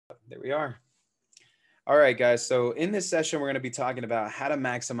There we are. All right, guys. So in this session, we're going to be talking about how to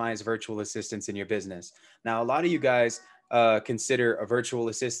maximize virtual assistants in your business. Now, a lot of you guys consider a virtual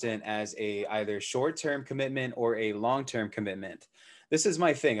assistant as a either short-term commitment or a long-term commitment. This is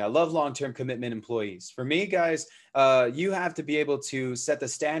my thing. I love long-term commitment employees. For me, guys, you have to be able to set the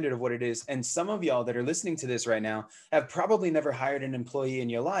standard of what it is. And some of y'all that are listening to this right now have probably never hired an employee in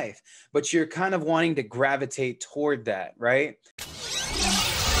your life, but you're kind of wanting to gravitate toward that, right?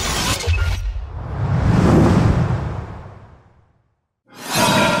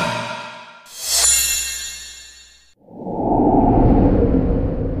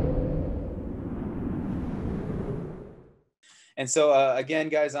 And so again,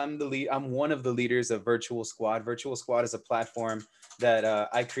 guys, I'm the lead. I'm one of the leaders of Virtual Squad. Virtual Squad is a platform that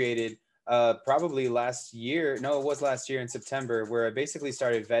I created probably last year. No, it was last year in September, where I basically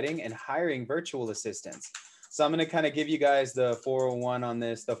started vetting and hiring virtual assistants. So I'm going to kind of give you guys the 401 on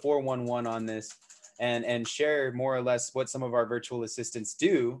this, the 411 on this, and share more or less what some of our virtual assistants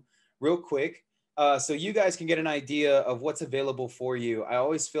do real quick. So you guys can get an idea of what's available for you. I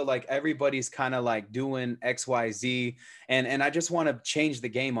always feel like everybody's kind of like doing XYZ, and I just want to change the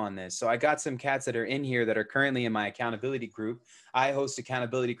game on this. So I got some cats that are in here that are currently in my accountability group. I host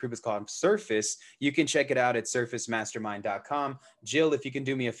accountability group. It's called Surface. You can check it out at surfacemastermind.com. Jill, if you can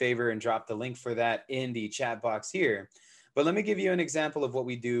do me a favor and drop the link for that in the chat box here. But let me give you an example of what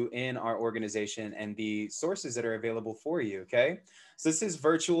we do in our organization and the sources that are available for you, okay? So this is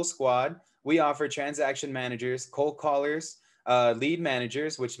Virtual Squad. We offer transaction managers, cold callers, lead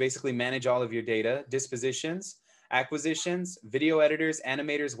managers, which basically manage all of your data, dispositions, acquisitions, video editors,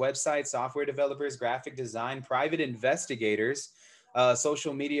 animators, websites, software developers, graphic design, private investigators,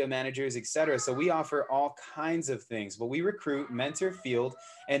 social media managers, etc. So we offer all kinds of things, but we recruit, mentor, field,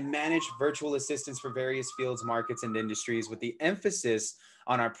 and manage virtual assistants for various fields, markets, and industries with the emphasis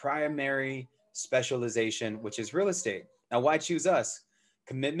on our primary specialization, which is real estate. Now, why choose us?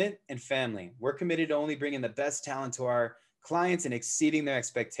 Commitment and family. We're committed to only bringing the best talent to our clients and exceeding their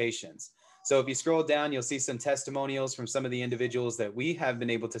expectations. So if you scroll down, you'll see some testimonials from some of the individuals that we have been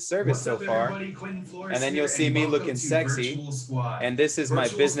able to service so far. And then you'll see me looking sexy. And this is my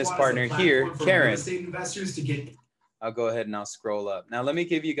business partner here, Karen. I'll go ahead and I'll scroll up. Now, let me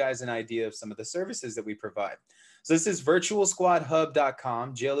give you guys an idea of some of the services that we provide. So this is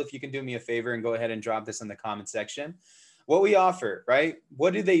virtualsquadhub.com. Jill, if you can do me a favor and go ahead and drop this in the comment section. What we offer, right?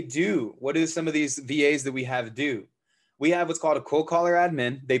 What do they do? What do some of these VAs that we have do? We have what's called a cold caller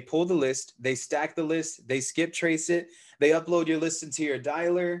admin. They pull the list, they stack the list, they skip trace it, they upload your list into your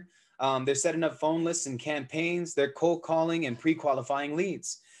dialer. They're setting up phone lists and campaigns. They're cold calling and pre-qualifying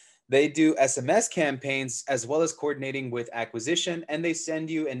leads. They do SMS campaigns as well as coordinating with acquisition, and they send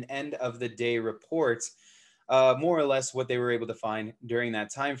you an end of the day report, more or less what they were able to find during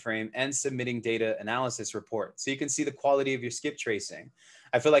that time frame, and submitting data analysis report. So you can see the quality of your skip tracing.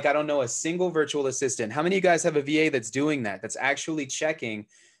 I feel like I don't know a single virtual assistant. How many of you guys have a VA that's doing that, that's actually checking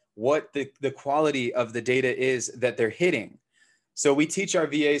what the quality of the data is that they're hitting? So we teach our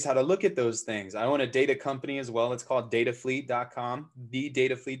VAs how to look at those things. I own a data company as well. It's called datafleet.com,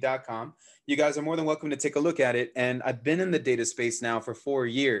 thedatafleet.com. You guys are more than welcome to take a look at it. And I've been in the data space now for 4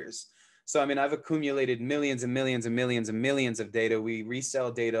 years. So, I mean, I've accumulated millions and millions and millions and millions of data. We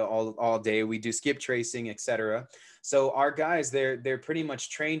resell data all day. We do skip tracing, et cetera. So our guys, they're pretty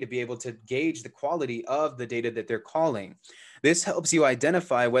much trained to be able to gauge the quality of the data that they're calling. This helps you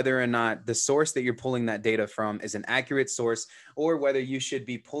identify whether or not the source that you're pulling that data from is an accurate source, or whether you should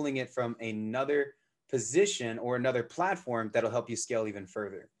be pulling it from another position or another platform that'll help you scale even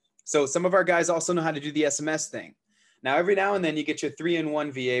further. So some of our guys also know how to do the SMS thing. Now, every now and then you get your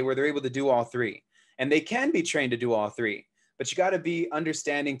 3-in-1 VA where they're able to do all three, and they can be trained to do all three, but you got to be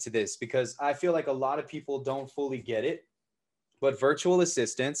understanding to this, because I feel like a lot of people don't fully get it, but virtual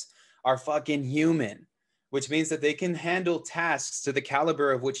assistants are fucking human, which means that they can handle tasks to the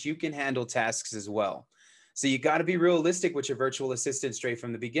caliber of which you can handle tasks as well. So you got to be realistic with your virtual assistant straight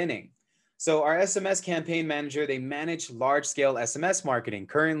from the beginning. So our SMS campaign manager, they manage large scale SMS marketing.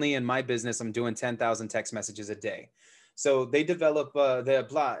 Currently in my business, I'm doing 10,000 text messages a day. So they develop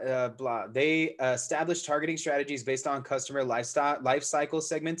they establish targeting strategies based on customer life cycle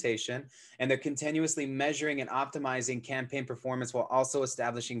segmentation, and they're continuously measuring and optimizing campaign performance while also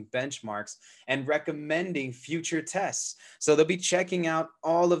establishing benchmarks and recommending future tests. So they'll be checking out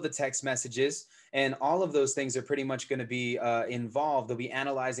all of the text messages, and all of those things are pretty much going to be involved. They'll be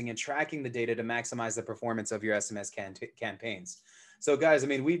analyzing and tracking the data to maximize the performance of your SMS campaigns. So guys, I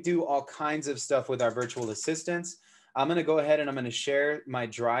mean, we do all kinds of stuff with our virtual assistants. I'm going to go ahead and I'm going to share my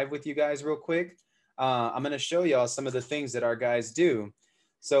drive with you guys real quick. I'm going to show y'all some of the things that our guys do.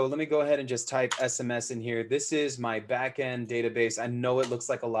 So let me go ahead and just type SMS in here. This is my backend database. I know it looks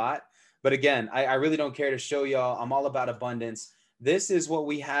like a lot, but again, I really don't care to show y'all. I'm all about abundance. This is what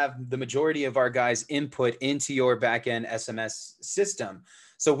we have the majority of our guys input into your backend SMS system.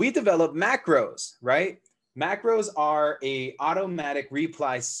 So we develop macros, right? Macros are a automatic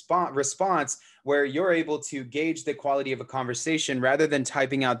response where you're able to gauge the quality of a conversation rather than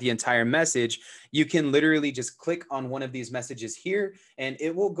typing out the entire message. You can literally just click on one of these messages here and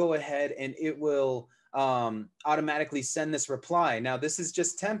it will go ahead and it will automatically send this reply. Now, this is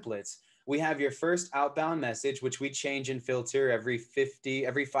just templates. We have your first outbound message, which we change and filter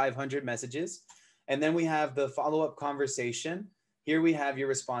every 500 messages. And then we have the follow-up conversation. Here we have your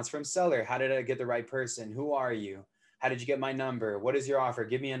response from seller. How did I get the right person? Who are you? How did you get my number? What is your offer?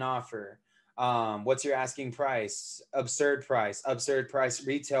 Give me an offer. What's your asking price? Absurd price,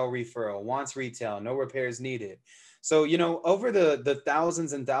 retail referral, wants retail, no repairs needed. So, you know, over the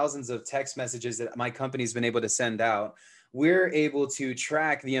thousands and thousands of text messages that my company's been able to send out, we're able to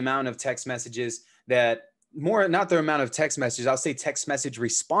track the amount of text messages that not the amount of text messages, I'll say text message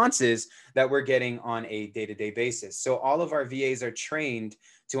responses that we're getting on a day-to-day basis. So all of our VAs are trained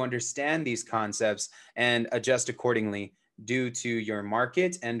to understand these concepts and adjust accordingly due to your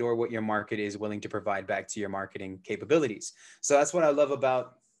market and or what your market is willing to provide back to your marketing capabilities. So that's what I love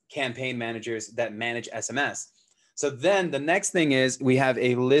about campaign managers that manage SMS. So then the next thing is we have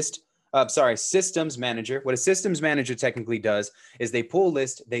a systems manager. What a systems manager technically does is they pull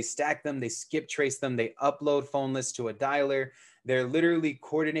lists, they stack them, they skip trace them, they upload phone lists to a dialer. They're literally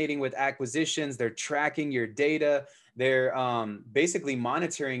coordinating with acquisitions. They're tracking your data. They're basically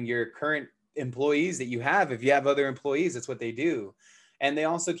monitoring your current employees that you have. If you have other employees, that's what they do. And they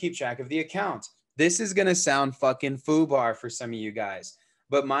also keep track of the account. This is going to sound fucking foobar for some of you guys,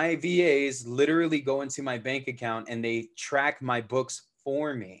 but my VAs literally go into my bank account and they track my books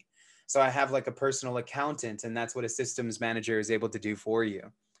for me. So I have like a personal accountant, and that's what a systems manager is able to do for you.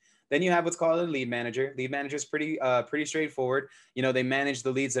 Then you have what's called a lead manager. Lead manager is pretty straightforward. You know, they manage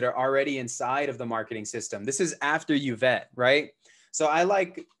the leads that are already inside of the marketing system. This is after you vet, right? So I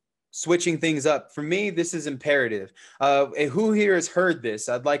like switching things up. For me, this is imperative. Who here has heard this?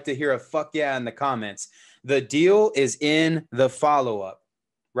 I'd like to hear a fuck yeah in the comments. The deal is in the follow-up,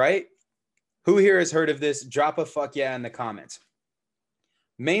 right? Who here has heard of this? Drop a fuck yeah in the comments.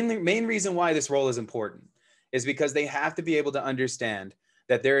 Main reason why this role is important is because they have to be able to understand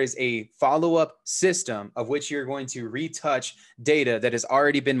that there is a follow-up system of which you're going to retouch data that has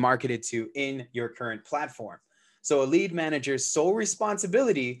already been marketed to in your current platform. So a lead manager's sole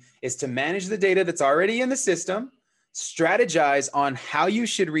responsibility is to manage the data that's already in the system, strategize on how you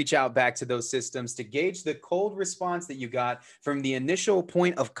should reach out back to those systems to gauge the cold response that you got from the initial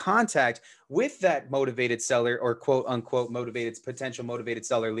point of contact with that motivated seller or quote unquote potential motivated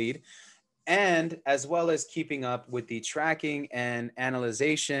seller lead, and as well as keeping up with the tracking and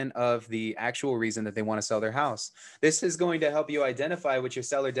analyzation of the actual reason that they want to sell their house. This is going to help you identify what your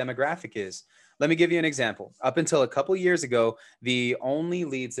seller demographic is. Let me give you an example. Up until a couple years ago, the only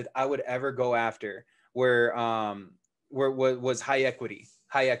leads that I would ever go after was high equity.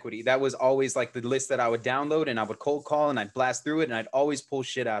 High equity. That was always like the list that I would download and I would cold call and I'd blast through it and I'd always pull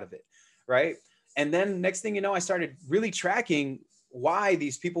shit out of it, right? And then next thing you know, I started really tracking why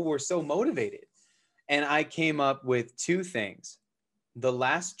these people were so motivated. And I came up with two things. The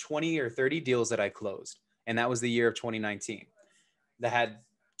last 20 or 30 deals that I closed, and that was the year of 2019, that had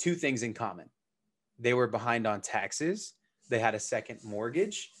two things in common. They were behind on taxes, they had a second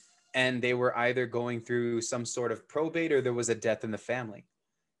mortgage, and they were either going through some sort of probate or there was a death in the family.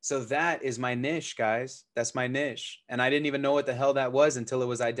 So that is my niche, guys. That's my niche. And I didn't even know what the hell that was until it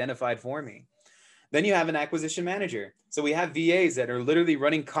was identified for me. Then you have an acquisition manager. So we have VAs that are literally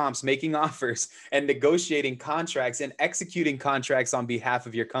running comps, making offers and negotiating contracts and executing contracts on behalf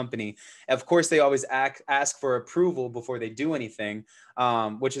of your company. Of course, they always ask for approval before they do anything,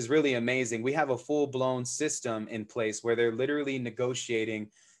 which is really amazing. We have a full-blown system in place where they're literally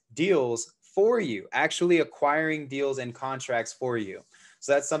negotiating deals for you, actually acquiring deals and contracts for you.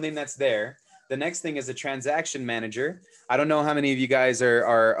 So that's something that's there. The next thing is a transaction manager. I don't know how many of you guys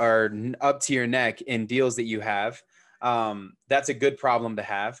are up to your neck in deals that you have. That's a good problem to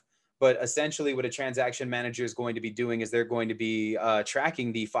have. But essentially what a transaction manager is going to be doing is they're going to be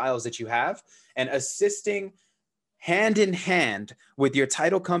tracking the files that you have and assisting hand in hand with your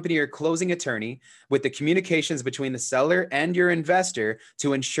title company or closing attorney with the communications between the seller and your investor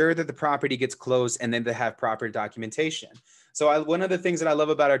to ensure that the property gets closed and then to have proper documentation. So one of the things that I love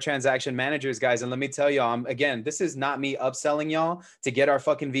about our transaction managers, guys, and let me tell y'all, again, this is not me upselling y'all to get our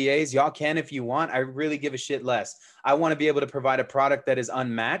fucking VAs. Y'all can if you want. I really give a shit less. I want to be able to provide a product that is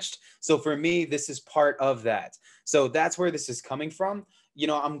unmatched. So for me, this is part of that. So that's where this is coming from. You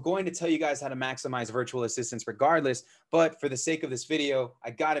know, I'm going to tell you guys how to maximize virtual assistants regardless, but for the sake of this video,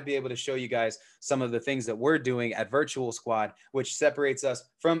 I got to be able to show you guys some of the things that we're doing at Virtual Squad, which separates us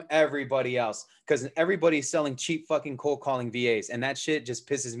from everybody else, because everybody's selling cheap fucking cold calling VAs, and that shit just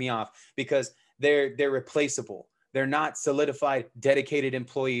pisses me off because they're replaceable. They're not solidified, dedicated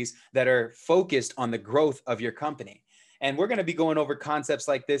employees that are focused on the growth of your company. And we're going to be going over concepts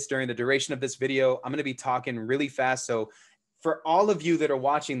like this during the duration of this video. I'm going to be talking really fast. So for all of you that are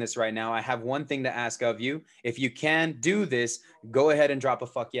watching this right now, I have one thing to ask of you. If you can do this, go ahead and drop a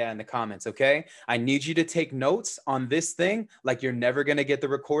fuck yeah in the comments, okay? I need you to take notes on this thing like you're never going to get the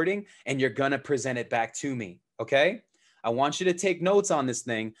recording and you're going to present it back to me, okay? I want you to take notes on this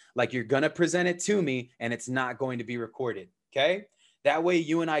thing like you're going to present it to me and it's not going to be recorded, okay? That way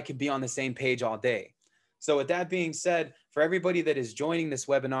you and I can be on the same page all day. So with that being said, for everybody that is joining this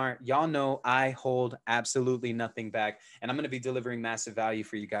webinar, y'all know I hold absolutely nothing back, and I'm going to be delivering massive value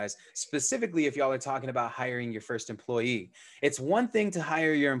for you guys, specifically if y'all are talking about hiring your first employee. It's one thing to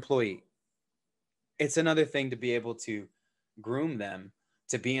hire your employee. It's another thing to be able to groom them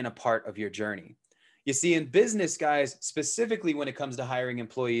to being a part of your journey. You see, in business, guys, specifically when it comes to hiring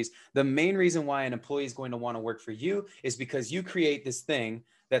employees, the main reason why an employee is going to want to work for you is because you create this thing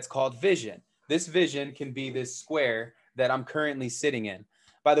that's called vision. This vision can be this square that I'm currently sitting in.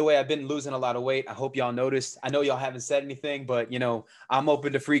 By the way, I've been losing a lot of weight. I hope y'all noticed. I know y'all haven't said anything, but you know, I'm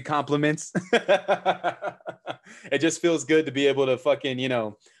open to free compliments. It just feels good to be able to fucking, you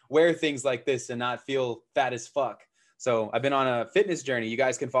know, wear things like this and not feel fat as fuck. So I've been on a fitness journey. You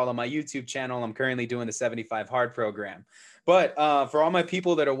guys can follow my YouTube channel. I'm currently doing the 75 Hard program. But for all my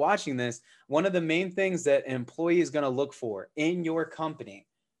people that are watching this, one of the main things that an employee is going to look for in your company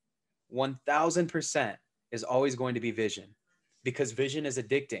 1000% is always going to be vision, because vision is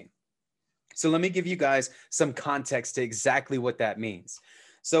addicting. So let me give you guys some context to exactly what that means.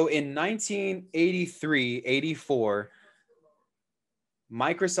 So in 1983, 84,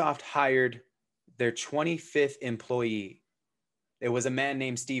 Microsoft hired their 25th employee. It was a man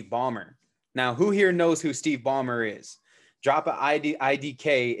named Steve Ballmer. Now, who here knows who Steve Ballmer is? Drop an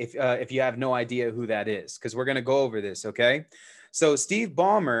IDK if you have no idea who that is, because we're going to go over this, okay? So Steve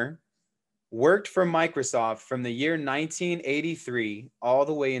Ballmer worked for Microsoft from the year 1983 all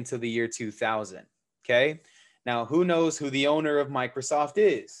the way until the year 2000. Okay. Now, who knows who the owner of Microsoft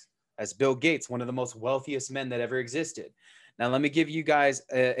is? That's Bill Gates, one of the most wealthiest men that ever existed. Now, let me give you guys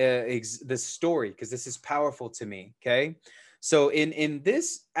this story because this is powerful to me. Okay. So in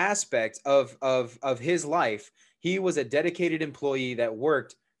this aspect of his life, he was a dedicated employee that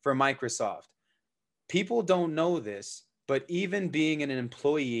worked for Microsoft. People don't know this, but even being an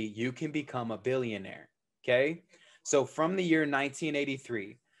employee, you can become a billionaire. Okay. So from the year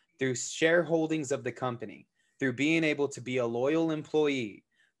 1983, through shareholdings of the company, through being able to be a loyal employee,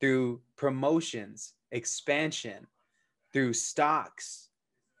 through promotions, expansion, through stocks,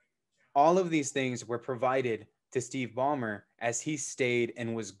 all of these things were provided to Steve Ballmer as he stayed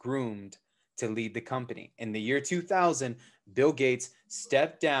and was groomed to lead the company. In the year 2000, Bill Gates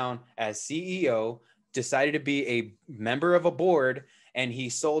stepped down as CEO, decided to be a member of a board, and he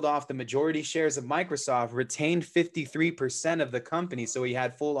sold off the majority shares of Microsoft, retained 53% of the company. So he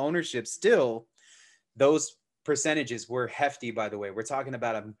had full ownership still. Those percentages were hefty, by the way. We're talking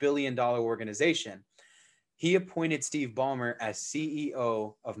about $1 billion organization. He appointed Steve Ballmer as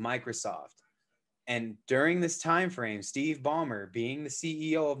CEO of Microsoft. And during this time frame, Steve Ballmer, being the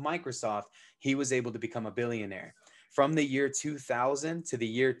CEO of Microsoft, he was able to become a billionaire. From the year 2000 to the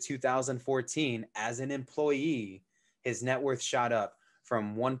year 2014, as an employee, his net worth shot up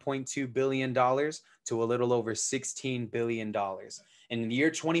from $1.2 billion to a little over $16 billion. In the year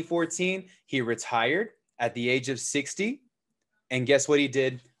 2014, he retired at the age of 60. And guess what he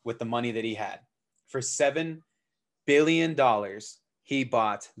did with the money that he had? For $7 billion, he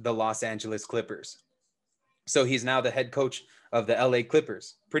bought the Los Angeles Clippers. So he's now the head coach of the LA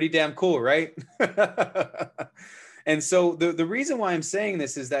Clippers. Pretty damn cool, right? And so the reason why I'm saying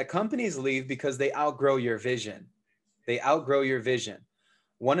this is that companies leave because they outgrow your vision. They outgrow your vision.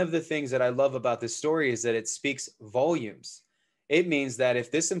 One of the things that I love about this story is that it speaks volumes. It means that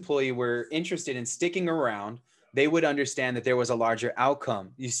if this employee were interested in sticking around, they would understand that there was a larger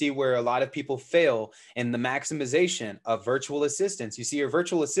outcome. You see where a lot of people fail in the maximization of virtual assistants. You see, your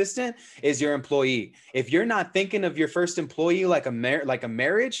virtual assistant is your employee. If you're not thinking of your first employee like a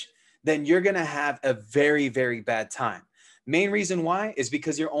marriage, then you're going to have a very, very bad time. Main reason why is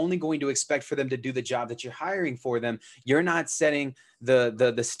because you're only going to expect for them to do the job that you're hiring for them. You're not setting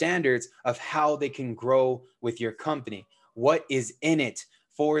the standards of how they can grow with your company. What is in it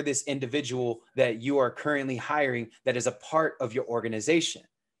for this individual that you are currently hiring that is a part of your organization?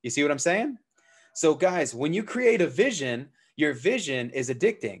 You see what I'm saying? So, guys, when you create a vision, your vision is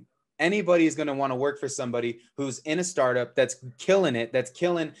addicting. Anybody is going to want to work for somebody who's in a startup that's killing it,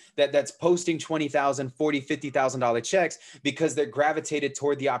 that's posting 20,000, 40, $50,000 checks because they're gravitated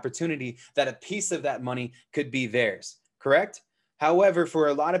toward the opportunity that a piece of that money could be theirs. Correct? However, for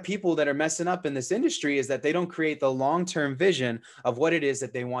a lot of people that are messing up in this industry is that they don't create the long-term vision of what it is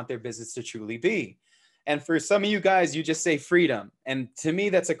that they want their business to truly be. And for some of you guys, you just say freedom. And to me,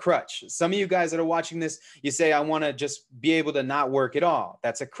 that's a crutch. Some of you guys that are watching this, you say, I want to just be able to not work at all.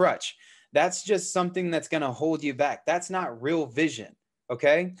 That's a crutch. That's just something that's going to hold you back. That's not real vision.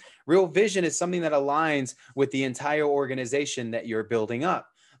 Okay. Real vision is something that aligns with the entire organization that you're building up.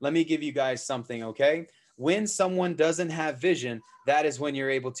 Let me give you guys something. Okay. When someone doesn't have vision, that is when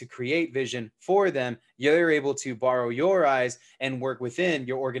you're able to create vision for them. You're able to borrow your eyes and work within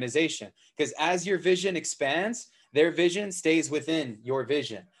your organization. Because as your vision expands, their vision stays within your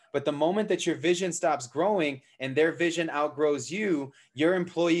vision. But the moment that your vision stops growing and their vision outgrows you, your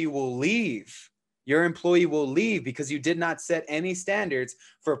employee will leave. Your employee will leave because you did not set any standards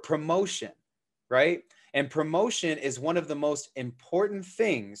for promotion, right? And promotion is one of the most important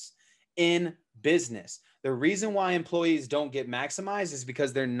things in business. The reason why employees don't get maximized is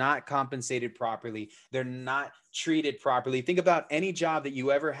because they're not compensated properly. They're not treated properly. Think about any job that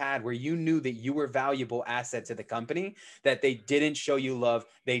you ever had where you knew that you were a valuable asset to the company, that they didn't show you love,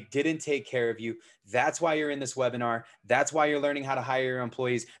 they didn't take care of you. That's why you're in this webinar. That's why you're learning how to hire your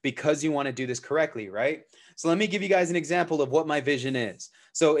employees, because you want to do this correctly, right? So let me give you guys an example of what my vision is.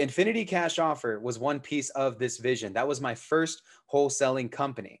 So Infinity Cash Offer was one piece of this vision. That was my first wholesaling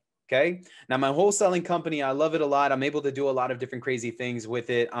company. Okay. Now my wholesaling company, I love it a lot. I'm able to do a lot of different crazy things with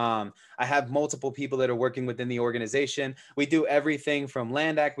it. I have multiple people that are working within the organization. We do everything from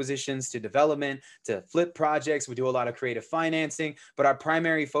land acquisitions to development to flip projects. We do a lot of creative financing, but our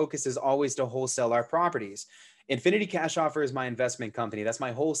primary focus is always to wholesale our properties. Infinity Cash Offer is my investment company. That's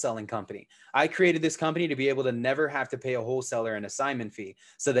my wholesaling company. I created this company to be able to never have to pay a wholesaler an assignment fee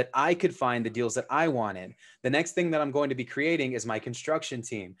so that I could find the deals that I wanted. The next thing that I'm going to be creating is my construction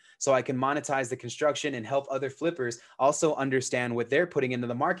team, so I can monetize the construction and help other flippers also understand what they're putting into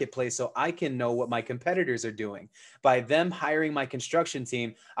the marketplace so I can know what my competitors are doing. By them hiring my construction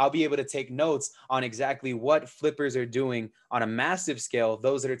team, I'll be able to take notes on exactly what flippers are doing on a massive scale,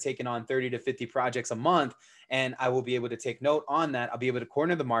 those that are taking on 30 to 50 projects a month, and I will be able to take note on that. I'll be able to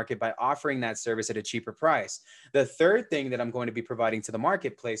corner the market by offering that service at a cheaper price. The third thing that I'm going to be providing to the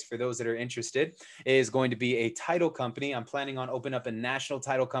marketplace for those that are interested is going to be a title company. I'm planning on opening up a national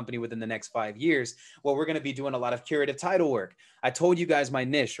title company within the next 5 years. Well, we're going to be doing a lot of curative title work. I told you guys my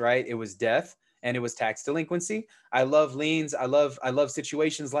niche, right? It was death and it was tax delinquency. I love liens. I love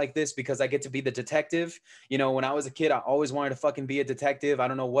situations like this because I get to be the detective. You know, when I was a kid, I always wanted to fucking be a detective. I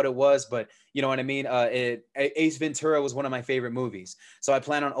don't know what it was, but you know what I mean? Ace Ventura was one of my favorite movies. So I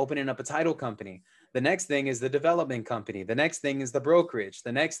plan on opening up a title company. The next thing is the development company. The next thing is the brokerage.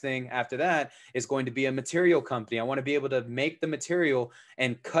 The next thing after that is going to be a material company. I want to be able to make the material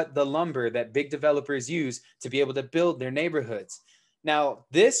and cut the lumber that big developers use to be able to build their neighborhoods. Now,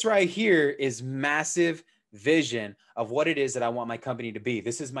 this right here is massive vision of what it is that I want my company to be.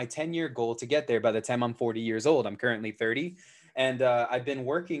 This is my 10-year goal to get there by the time I'm 40 years old. I'm currently 30. And I've been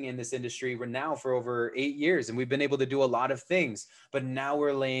working in this industry now for over 8 years, and we've been able to do a lot of things. But now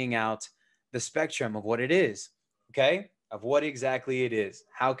we're laying out the spectrum of what it is, okay? Of what exactly it is.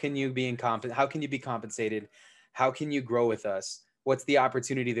 How can you be How can you be compensated? How can you grow with us? What's the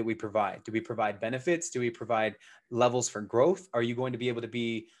opportunity that we provide? Do we provide benefits? Do we provide levels for growth? Are you going to be able to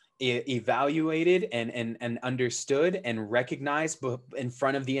be evaluated and understood and recognized in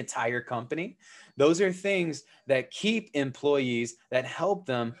front of the entire company? Those are things that keep employees, that help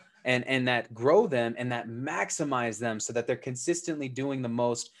them and that grow them and that maximize them so that they're consistently doing the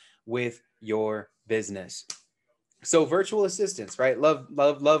most with your business. So virtual assistants, right? Love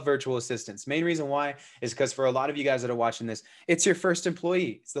virtual assistants. Main reason why is because for a lot of you guys that are watching this, it's your first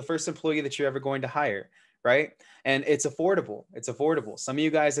employee. It's the first employee that you're ever going to hire, right? And it's affordable. It's affordable. Some of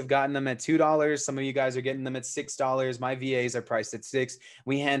you guys have gotten them at $2. Some of you guys are getting them at $6. My VAs are priced at $6.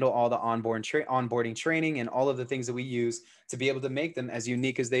 We handle all the onboarding training and all of the things that we use to be able to make them as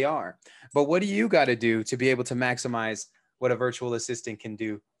unique as they are. But what do you got to do to be able to maximize what a virtual assistant can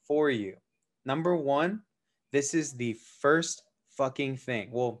do for you? Number one, this is the first fucking thing.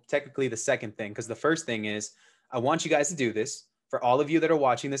 Well, technically the second thing, because the first thing is I want you guys to do this. For all of you that are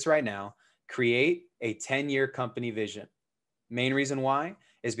watching this right now, create a 10-year company vision. Main reason why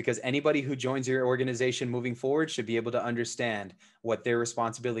is because anybody who joins your organization moving forward should be able to understand what their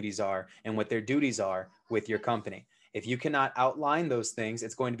responsibilities are and what their duties are with your company. If you cannot outline those things,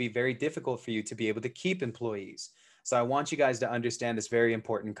 it's going to be very difficult for you to be able to keep employees. So I want you guys to understand this very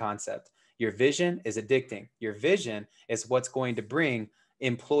important concept. Your vision is addicting. Your vision is what's going to bring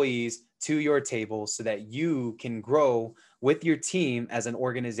employees to your table so that you can grow with your team as an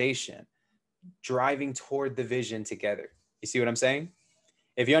organization, driving toward the vision together. You see what I'm saying?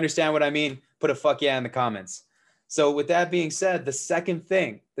 If you understand what I mean, put a fuck yeah in the comments. So with that being said, the second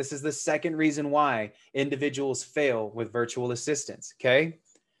thing, this is the second reason why individuals fail with virtual assistants. Okay.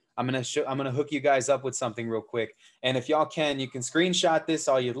 I'm gonna hook you guys up with something real quick. And if y'all can, you can screenshot this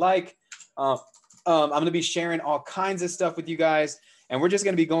all you'd like. I'm gonna be sharing all kinds of stuff with you guys, and we're just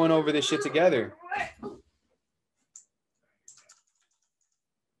gonna be going over this shit together.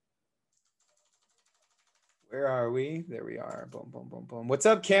 Where are we? There we are. Boom, boom, boom, boom. What's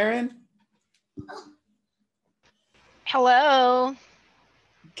up, Karen? Hello.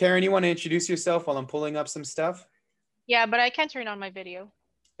 Karen, you want to introduce yourself while I'm pulling up some stuff? Yeah, but I can't turn on my video.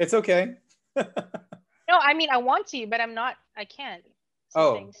 It's okay. No, I mean, I want to, but I can't.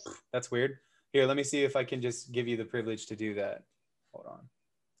 Oh, that's weird. Here, let me see if I can just give you the privilege to do that. Hold on.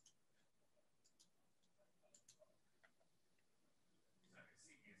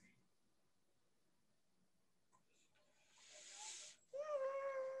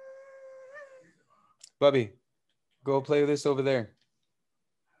 Bubby, go play this over there.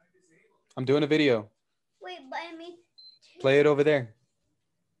 I'm doing a video. Wait, buy me. Play it over there.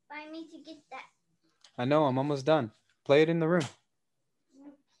 Buy me to get that. I know, I'm almost done. Play it in the room.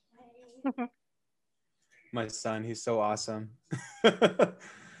 Okay. My son, he's so awesome.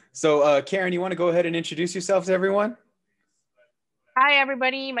 So, Karen, you want to go ahead and introduce yourself to everyone? Hi,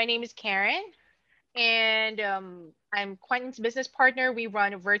 everybody. My name is Karen, and I'm Quentin's business partner. We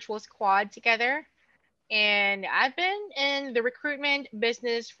run a virtual squad together, and I've been in the recruitment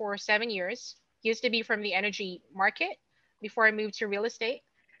business for 7 years. Used to be from the energy market before I moved to real estate.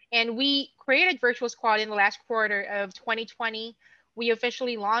 And we created Virtual Squad in the last quarter of 2020. We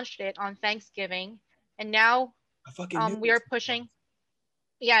officially launched it on Thanksgiving, and now I fucking knew we it. are pushing.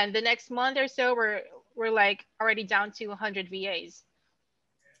 Yeah, in the next month or so, we're like already down to 100 VAs.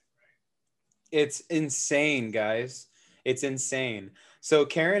 It's insane, guys. It's insane. So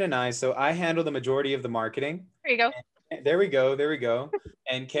Karen and so I handle the majority of the marketing. There you go. There we go. There we go.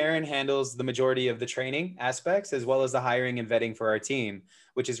 And Karen handles the majority of the training aspects as well as the hiring and vetting for our team,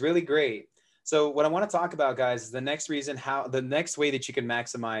 which is really great. So what I want to talk about, guys, is the next way that you can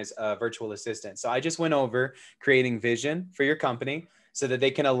maximize a virtual assistant. So I just went over creating vision for your company so that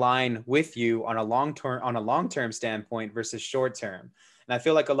they can align with you on a long-term standpoint versus short-term. And I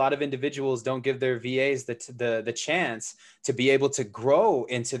feel like a lot of individuals don't give their VAs the chance to be able to grow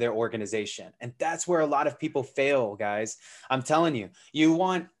into their organization. And that's where a lot of people fail, guys. I'm telling you, you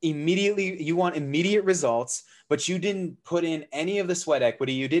want immediate results, but you didn't put in any of the sweat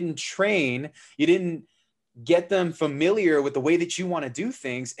equity. You didn't train. You didn't get them familiar with the way that you want to do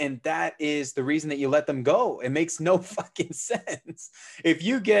things. And that is the reason that you let them go. It makes no fucking sense. If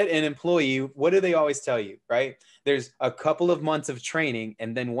you get an employee, what do they always tell you, right? There's a couple of months of training.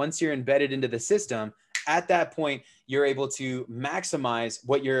 And then once you're embedded into the system, at that point, you're able to maximize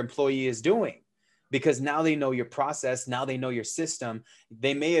what your employee is doing because now they know your process. Now they know your system.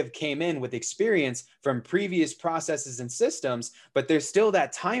 They may have came in with experience from previous processes and systems, but there's still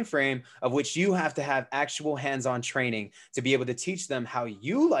that time frame of which you have to have actual hands-on training to be able to teach them how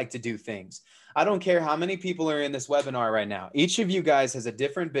you like to do things. I don't care how many people are in this webinar right now. Each of you guys has a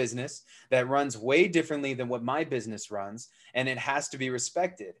different business that runs way differently than what my business runs, and it has to be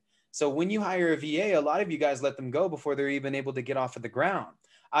respected. So when you hire a VA, a lot of you guys let them go before they're even able to get off of the ground.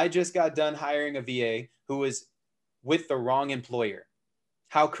 I just got done hiring a VA who was with the wrong employer.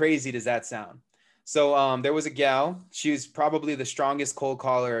 How crazy does that sound? So there was a gal. She was probably the strongest cold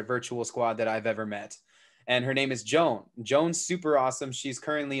caller at Virtual Squad that I've ever met. And her name is Joan. Joan's super awesome. She's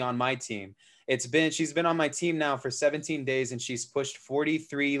currently on my team. She's been on my team now for 17 days and she's pushed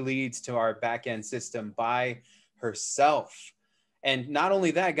 43 leads to our backend system by herself. And not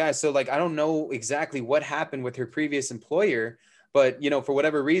only that, guys, so like I don't know exactly what happened with her previous employer, but for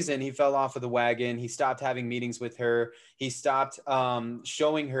whatever reason, he fell off of the wagon. He stopped having meetings with her. He stopped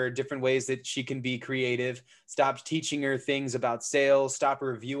showing her different ways that she can be creative, stopped teaching her things about sales, stopped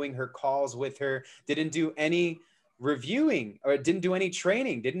reviewing her calls with her, didn't do any reviewing or didn't do any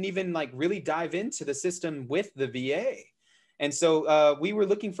training, didn't even like really dive into the system with the VA. And so we were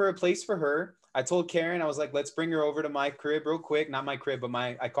looking for a place for her. I told Karen, I was like, let's bring her over to my crib real quick. Not my crib, but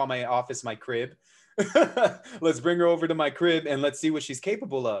I call my office my crib. Let's bring her over to my crib and let's see what she's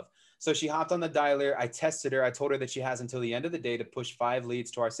capable of. So she hopped on the dialer. I tested her. I told her that she has until the end of the day to push 5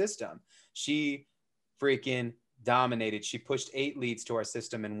 leads to our system. She freaking dominated. She pushed 8 leads to our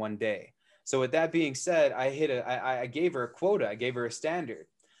system in one day. So with that being said, I gave her a quota. I gave her a standard.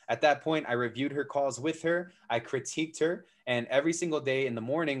 At that point, I reviewed her calls with her. I critiqued her. And every single day in the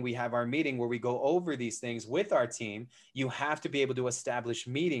morning, we have our meeting where we go over these things with our team. You have to be able to establish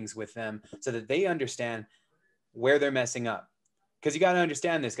meetings with them so that they understand where they're messing up. Because you got to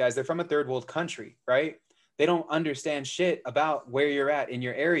understand this, guys. They're from a third world country, right? They don't understand shit about where you're at in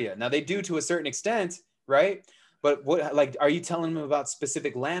your area. Now, they do to a certain extent, right? But what, like, are you telling them about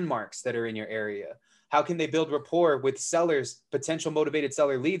specific landmarks that are in your area? How can they build rapport with sellers, potential motivated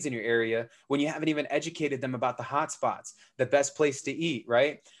seller leads in your area when you haven't even educated them about the hot spots, the best place to eat,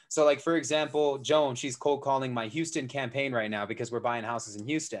 right? So like, for example, Joan, she's cold calling my Houston campaign right now because we're buying houses in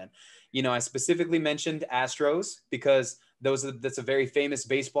Houston. You know, I specifically mentioned Astros because that's a very famous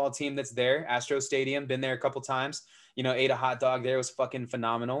baseball team that's there. Astro Stadium, been there a couple times. You know, ate a hot dog there. It was fucking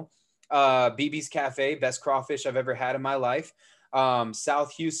phenomenal. BB's Cafe, best crawfish I've ever had in my life.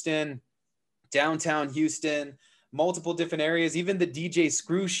 South Houston, downtown Houston, multiple different areas, even the DJ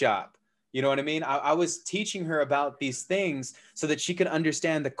Screw Shop. You know what I mean? I was teaching her about these things so that she could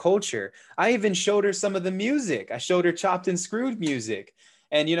understand the culture. I even showed her some of the music. I showed her chopped and screwed music.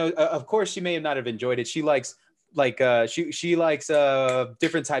 And, you know, of course, she may have not have enjoyed it. She likes she likes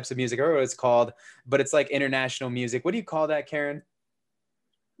different types of music. I don't know what it's called, but it's like international music. What do you call that, Karen?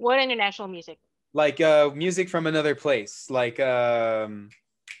 What international music? Like music from another place, like indie, Um,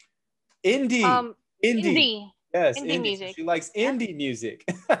 indie. indie, Yes, indie indie. So music. she likes Yeah, indie music.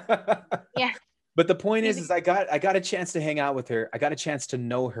 yeah, But the point music. is I got a chance to hang out with her. I got a chance to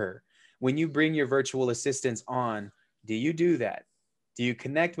know her. When you bring your virtual assistants on, do you do that? Do you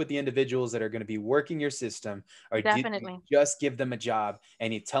connect with the individuals that are going to be working your system, or did you Definitely. just give them a job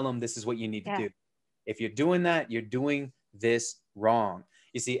and you tell them this is what you need to Yeah, do? If you're doing that, you're doing this wrong.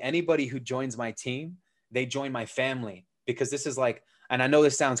 You see, anybody who joins my team, they join my family because this is like, and I know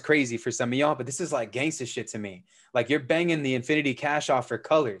this sounds crazy for some of y'all, but this is like gangster shit to me. Like you're banging the Infinity Cash offer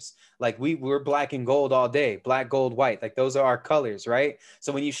colors. Like we're black and gold all day, black, gold, white. Like those are our colors, right?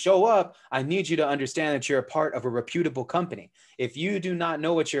 So when you show up, I need you to understand that you're a part of a reputable company. If you do not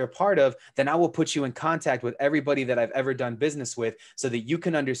know what you're a part of, then I will put you in contact with everybody that I've ever done business with so that you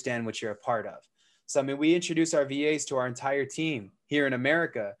can understand what you're a part of. So, I mean, we introduce our VAs to our entire team here in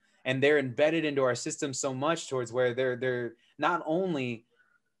America, and they're embedded into our system so much towards where they're not only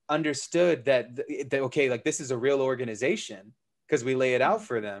understood that okay, like this is a real organization because we lay it out mhm,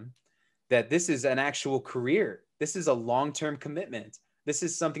 for them, that this is an actual career. This is a long-term commitment. This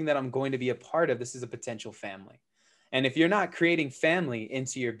is something that I'm going to be a part of. This is a potential family. And if you're not creating family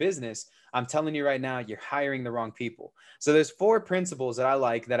into your business, I'm telling you right now, you're hiring the wrong people. So there's 4 principles that I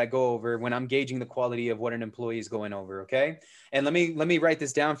like that I go over when I'm gauging the quality of what an employee is going over, okay? And let me write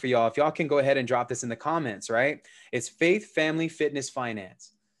this down for y'all. If y'all can go ahead and drop this in the comments, right? It's faith, family, fitness,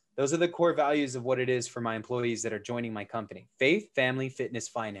 finance. Those are the core values of what it is for my employees that are joining my company. Faith, family, fitness,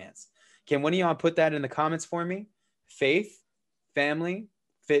 finance. Can one of y'all put that in the comments for me? Faith, family,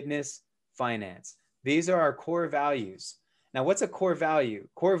 fitness, finance. These are our core values. Now, what's a core value?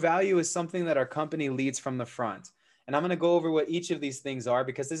 Core value is something that our company leads from the front. And I'm going to go over what each of these things are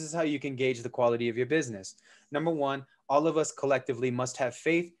because this is how you can gauge the quality of your business. Number one, all of us collectively must have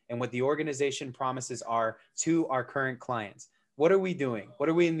faith in what the organization promises are to our current clients. What are we doing? What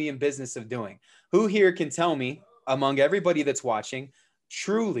are we in the business of doing? Who here can tell me, among everybody that's watching,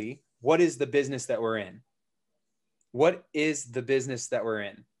 truly, what is the business that we're in? What is the business that we're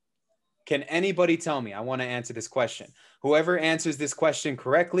in? Can anybody tell me? I want to answer this question. Whoever answers this question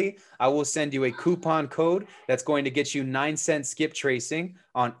correctly, I will send you a coupon code that's going to get you 9-cent skip tracing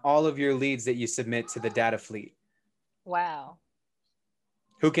on all of your leads that you submit to the data fleet. wow.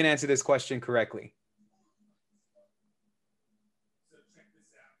 Who can answer this question correctly?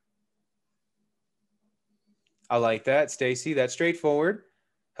 I like that, Stacy. That's straightforward.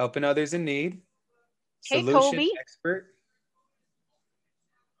 Helping others in need. Hey, Solution Colby. expert.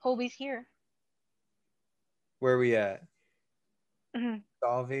 Colby's here. Where are we at? Mhm.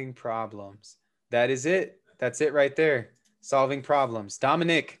 Solving problems. That is it. That's it right there. Solving problems.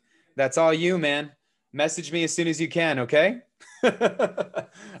 Dominic, that's all you, man. Message me as soon as you can, okay?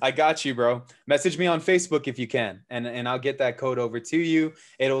 I got you, bro. Message me on Facebook if you can, and I'll get that code over to you.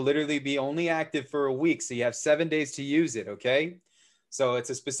 It'll literally be only active for a week, so you have 7 days to use it, okay? So it's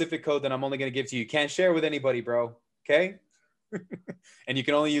a specific code that I'm only going to give to you. You can't share with anybody, bro, okay? And you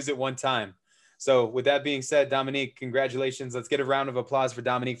can only use it one time. So with that being said, Dominique, congratulations. Let's get a round of applause for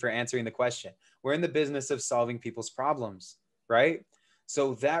Dominique for answering the question. We're in the business of solving people's problems, right?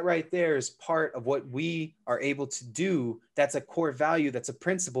 So that right there is part of what we are able to do. That's a core value. That's a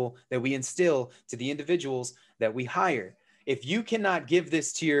principle that we instill to the individuals that we hire. If you cannot give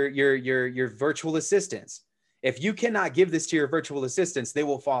this to your virtual assistants, if you cannot give this to your virtual assistants, they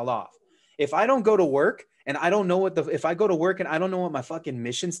will fall off. If I don't go to work and I don't know what the if I go to work and I don't know what my fucking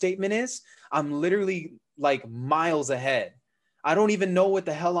mission statement is, I'm literally like miles ahead. I don't even know what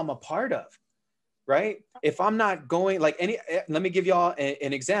the hell I'm a part of, right? If I'm not going like any, let me give y'all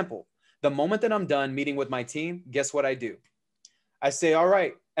an example. The moment that I'm done meeting with my team, guess what I do? I say, all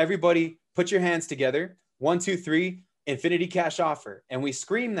right, everybody, put your hands together. 1, 2, 3, infinity cash offer. And we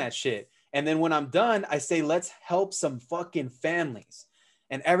scream that shit. And then when I'm done, I say, let's help some fucking families.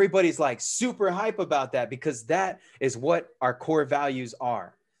 And everybody's like super hype about that because that is what our core values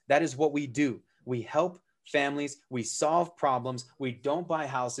are. That is what we do. We help families, we solve problems, we don't buy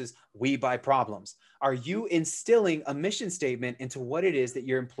houses, we buy problems. Are you instilling a mission statement into what it is that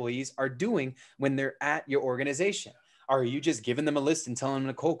your employees are doing when they're at your organization? Are you just giving them a list and telling them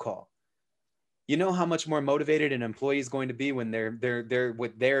to cold call? You know how much more motivated an employee is going to be when they're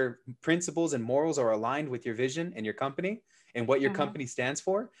with their principles and morals are aligned with your vision and your company and what your Mhm. company stands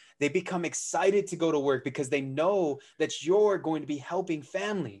for. They become excited to go to work because they know that you're going to be helping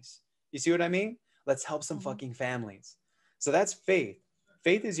families. You see what I mean? Let's help some Mhm. fucking families. So that's faith.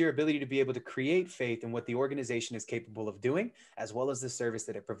 Faith is your ability to be able to create faith in what the organization is capable of doing, as well as the service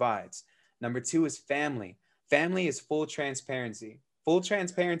that it provides. Number two is family. Family is full transparency. Full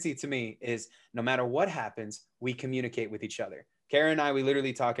transparency to me is no matter what happens, we communicate with each other. Karen and I, we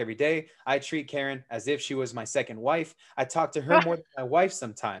literally talk every day. I treat Karen as if she was my second wife. I talk to her more than my wife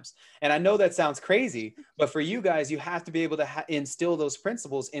sometimes. And I know that sounds crazy, but for you guys, you have to be able to instill those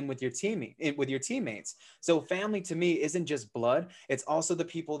principles in with your team, with your teammates. So family to me isn't just blood; it's also the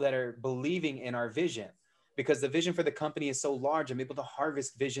people that are believing in our vision. Because the vision for the company is so large, I'm able to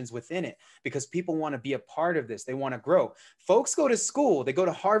harvest visions within it because people want to be a part of this. They want to grow. Folks go to school, they go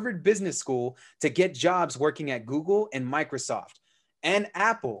to Harvard Business School to get jobs working at Google and Microsoft and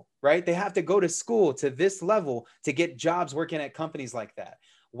Apple, right? They have to go to school to this level to get jobs working at companies like that.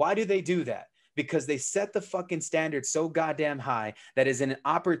 Why do they do that? Because they set the fucking standard so goddamn high that is an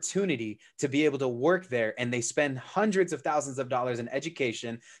opportunity to be able to work there. And they spend hundreds of thousands of dollars in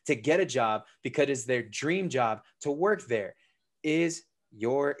education to get a job because it's their dream job to work there. Is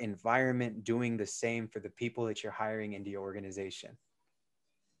your environment doing the same for the people that you're hiring into your organization?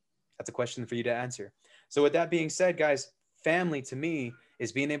 That's a question for you to answer. So, with that being said, guys, family to me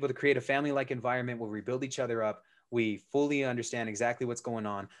is being able to create a family like environment where we build each other up. We fully understand exactly what's going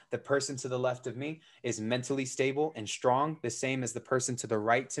on. The person to the left of me is mentally stable and strong, the same as the person to the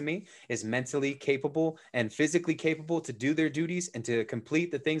right to me is mentally capable and physically capable to do their duties and to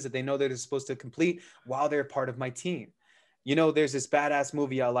complete the things that they know they're supposed to complete while they're part of my team. You know, there's this badass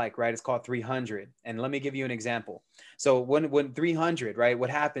movie I like, right? It's called 300. And let me give you an example. So when 300, right,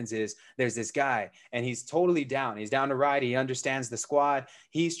 what happens is there's this guy and he's totally down. He's down to ride. He understands the squad.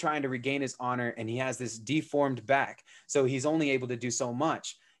 He's trying to regain his honor and he has this deformed back. So he's only able to do so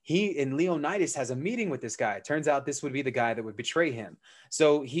much. He and Leonidas has a meeting with this guy. Turns out this would be the guy that would betray him.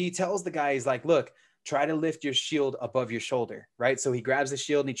 So he tells the guy, he's like, look, try to lift your shield above your shoulder, right? So he grabs the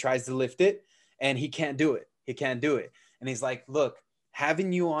shield and he tries to lift it and he can't do it. He can't do it. And he's like, look,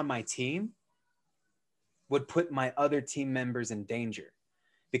 having you on my team would put my other team members in danger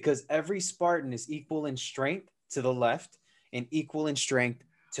because every Spartan is equal in strength to the left and equal in strength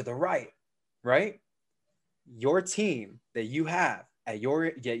to the right, right? Your team that you have at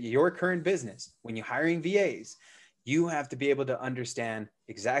your current business, when you're hiring VAs, you have to be able to understand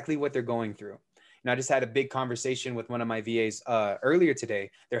exactly what they're going through. And I just had a big conversation with one of my VAs earlier today.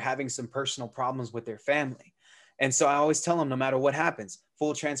 They're having some personal problems with their family. And so I always tell them, no matter what happens,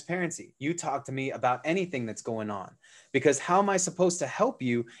 full transparency. You talk to me about anything that's going on, because how am I supposed to help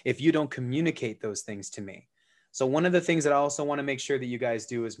you if you don't communicate those things to me? So one of the things that I also want to make sure that you guys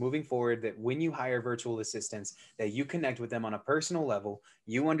do is moving forward, that when you hire virtual assistants, that you connect with them on a personal level,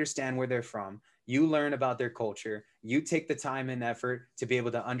 you understand where they're from, you learn about their culture, you take the time and effort to be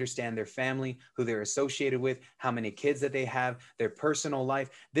able to understand their family, who they're associated with, how many kids that they have, their personal life.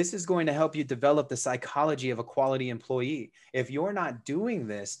 This is going to help you develop the psychology of a quality employee. If you're not doing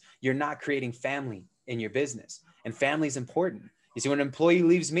this, you're not creating family in your business. And family is important. You see, when an employee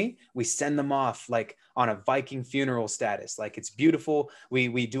leaves me, we send them off like on a Viking funeral status. Like it's beautiful.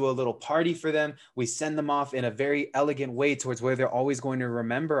 We do a little party for them. We send them off in a very elegant way towards where they're always going to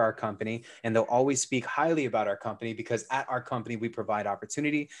remember our company, and they'll always speak highly about our company, because at our company, we provide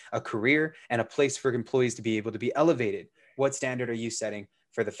opportunity, a career, and a place for employees to be able to be elevated. What standard are you setting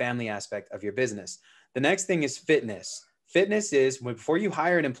for the family aspect of your business? The next thing is fitness. Fitness is, before you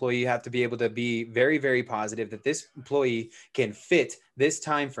hire an employee, you have to be able to be very, very positive that this employee can fit this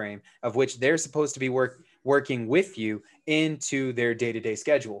time frame of which they're supposed to be working with you into their day-to-day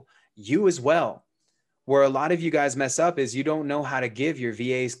schedule. You as well. Where a lot of you guys mess up is you don't know how to give your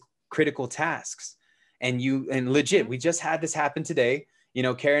VAs critical tasks. And legit, we just had this happen today. You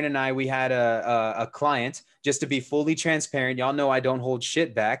know, Karen and I, we had a client, just to be fully transparent. Y'all know I don't hold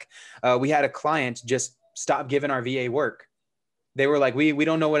shit back. We had a client just stop giving our VA work. They were like, we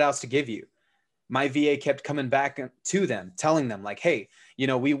don't know what else to give you. My VA kept coming back to them, telling them like, hey, you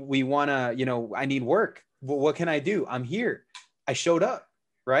know, we want to, you know, I need work. Well, what can I do? I'm here. I showed up,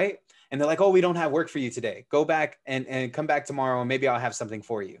 right? And they're like, oh, we don't have work for you today. Go back and come back tomorrow, and maybe I'll have something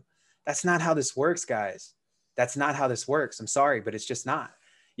for you. That's not how this works, guys. That's not how this works. I'm sorry, but it's just not.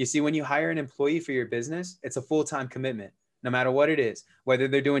 You see, when you hire an employee for your business, it's a full-time commitment, no matter what it is. Whether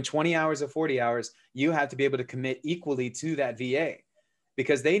they're doing 20 hours or 40 hours, you have to be able to commit equally to that VA,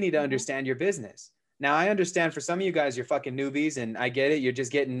 because they need to understand your business. Now, I understand for some of you guys, you're fucking newbies, and I get it. You're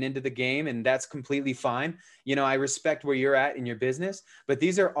just getting into the game, and that's completely fine. You know, I respect where you're at in your business, but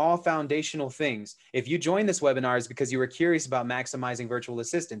these are all foundational things. If you joined this webinar, it's because you were curious about maximizing virtual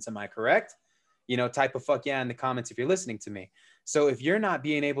assistants. Am I correct? You know, type of fuck yeah in the comments if you're listening to me. So if you're not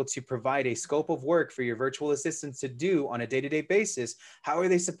being able to provide a scope of work for your virtual assistants to do on a day-to-day basis, how are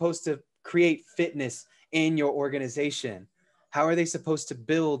they supposed to create fitness in your organization? How are they supposed to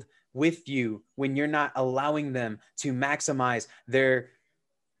build with you when you're not allowing them to maximize their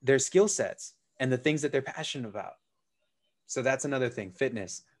skill sets and the things that they're passionate about? So that's another thing,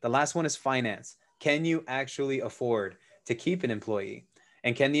 fitness. The last one is finance. Can you actually afford to keep an employee?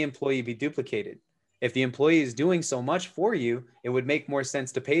 And can the employee be duplicated? If the employee is doing so much for you, it would make more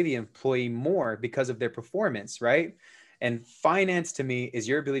sense to pay the employee more because of their performance, right? And finance to me is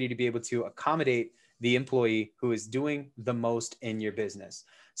your ability to be able to accommodate the employee who is doing the most in your business.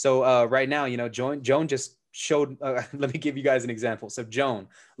 So right now, you know, Joan just showed, let me give you guys an example. So Joan,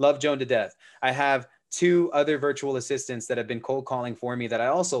 love Joan to death. I have two other virtual assistants that have been cold calling for me that I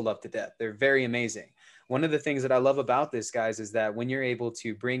also love to death. They're very amazing. One of the things that I love about this, guys, is that when you're able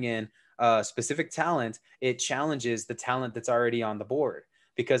to bring in specific talent, it challenges the talent that's already on the board.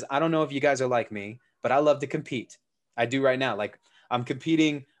 Because I don't know if you guys are like me, but I love to compete. I do right now. Like I'm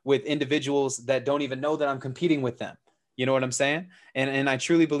competing with individuals that don't even know that I'm competing with them. You know what I'm saying? And I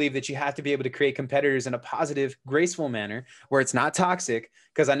truly believe that you have to be able to create competitors in a positive, graceful manner where it's not toxic,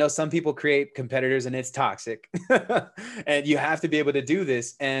 because I know some people create competitors and it's toxic. And you have to be able to do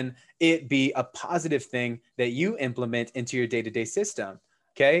this and it be a positive thing that you implement into your day-to-day system.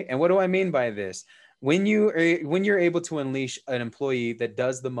 Okay. And what do I mean by this? When you're able to unleash an employee that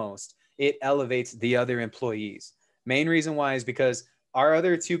does the most, it elevates the other employees. Main reason why is because our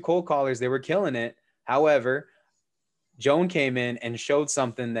other two cold callers, they were killing it. However, Joan came in and showed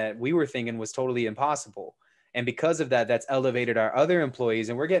something that we were thinking was totally impossible. And because of that, that's elevated our other employees,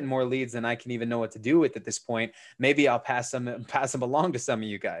 and we're getting more leads than I can even know what to do with at this point. Maybe I'll pass them along to some of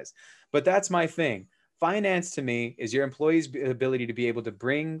you guys. But that's my thing. Finance to me is your employees' ability to be able to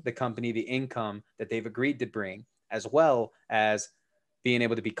bring the company the income that they've agreed to bring, as well as being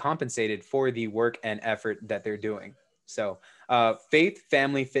able to be compensated for the work and effort that they're doing. So faith,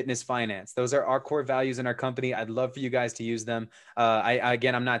 family, fitness, finance. Those are our core values in our company. I'd love for you guys to use them.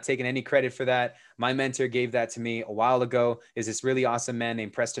 Again, I'm not taking any credit for that. My mentor gave that to me a while ago. Is this really awesome man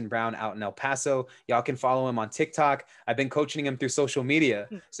named Preston Brown out in El Paso. Y'all can follow him on TikTok. I've been coaching him through social media.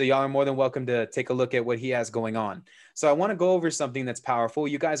 So y'all are more than welcome to take a look at what he has going on. So I want to go over something that's powerful.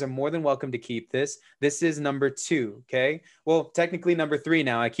 You guys are more than welcome to keep this. This is number 2. Okay. Well, technically number 3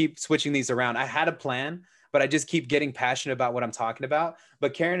 now. I keep switching these around. I had a plan, but I just keep getting passionate about what I'm talking about.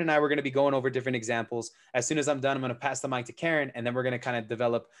 But Karen and I were going to be going over different examples. As soon as I'm done, I'm going to pass the mic to Karen, and then we're going to kind of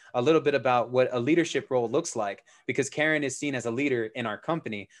develop a little bit about what a leadership role looks like, because Karen is seen as a leader in our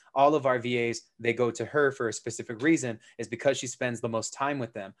company. All of our VAs, they go to her for a specific reason, is because she spends the most time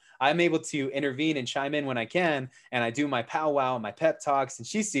with them. I'm able to intervene and chime in when I can, and I do my powwow, my pep talks, and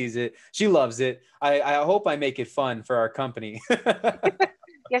she sees it. She loves it. I hope I make it fun for our company.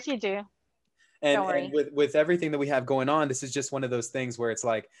 Yes, you do. Don't And worry. with everything that we have going on, this is just one of those things where it's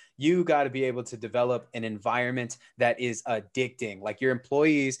like you got to be able to develop an environment that is addicting. Like your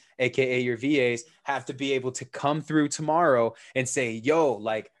employees, aka your VAs, have to be able to come through tomorrow and say, yo,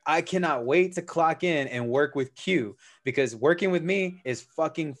 like I cannot wait to clock in and work with Q, because working with me is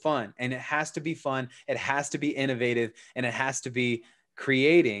fucking fun, and it has to be fun, it has to be innovative, and it has to be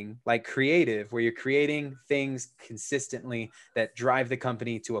creating, like creative, where you're creating things consistently that drive the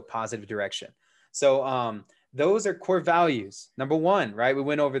company to a positive direction. So those are core values. Number one, right? We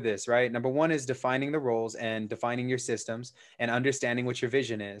went over this, right? Number one is defining the roles and defining your systems and understanding what your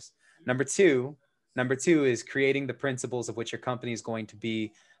vision is. Number two, number two is creating the principles of which your company is going to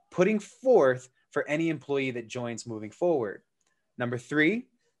be putting forth for any employee that joins moving forward. Number three,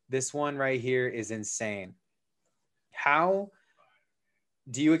 this one right here is insane. How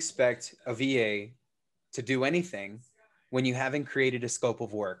do you expect a VA to do anything when you haven't created a scope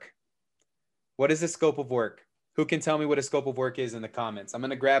of work? What is the scope of work? Who can tell me what a scope of work is in the comments? I'm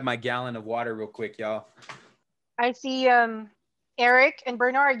going to grab my gallon of water real quick, y'all. I see Eric and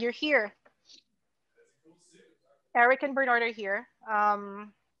Bernard, you're here. Eric and Bernard are here.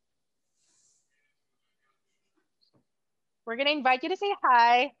 We're gonna invite you to say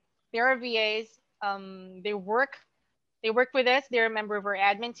hi. They're our VAs. They work with us. They're a member of our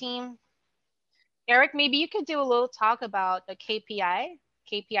admin team. Eric, maybe you could do a little talk about the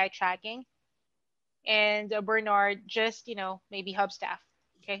KPI tracking, and Bernard, just maybe hub staff.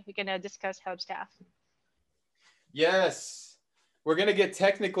 Okay, we're gonna discuss hub staff. Yes. We're going to get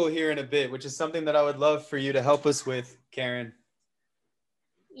technical here in a bit, which is something that I would love for you to help us with, Karen.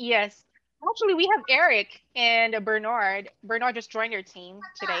 Yes, actually, we have Eric and Bernard. Bernard just joined our team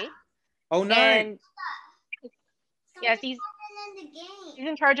today, Oh, nice. and yes, Something he's happened in the he's game.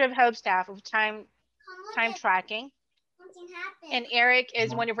 in charge of hub staff of Come look time at tracking, something and happened. Eric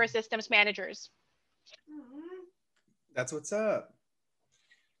is one of our systems managers. Mhm. That's what's up.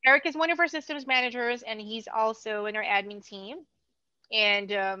 Eric is one of our systems managers, and he's also in our admin team.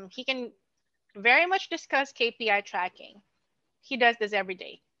 And he can very much discuss KPI tracking. He does this every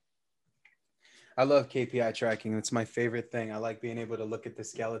day. I love KPI tracking. It's my favorite thing. I like being able to look at the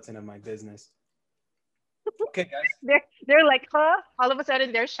skeleton of my business. Okay, guys. They're like, huh? All of a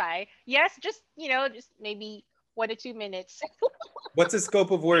sudden, they're shy. Yes, just maybe 1 to 2 minutes. What's the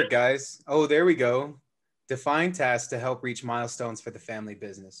scope of work, guys? Oh, there we go. Define tasks to help reach milestones for the family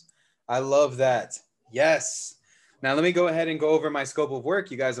business. I love that. Yes. Now, let me go ahead and go over my scope of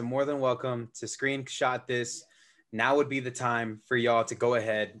work. You guys are more than welcome to screenshot this. Now would be the time for y'all to go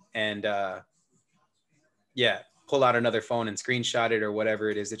ahead and, yeah, pull out another phone and screenshot it or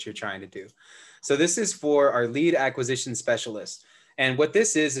whatever it is that you're trying to do. So, this is for our lead acquisition specialist. And what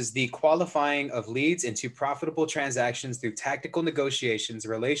this is the qualifying of leads into profitable transactions through tactical negotiations,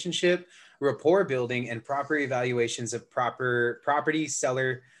 relationship, rapport building, and proper evaluations of proper property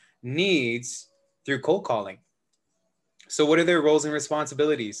seller needs through cold calling. So, what are their roles and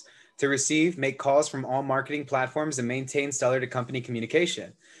responsibilities? To receive, make calls from all marketing platforms, and maintain seller to company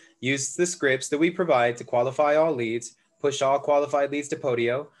communication. Use the scripts that we provide to qualify all leads, push all qualified leads to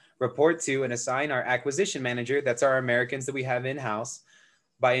Podio, report to and assign our acquisition manager, that's our Americans that we have in house,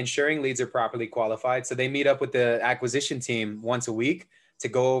 by ensuring leads are properly qualified. So they meet up with the acquisition team once a week to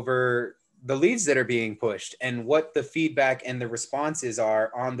go over the leads that are being pushed and what the feedback and the responses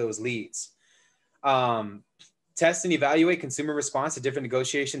are on those leads. Um, Test and evaluate consumer response to different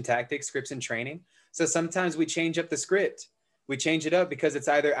negotiation tactics, scripts, and training. So sometimes we change up the script. We change it up because it's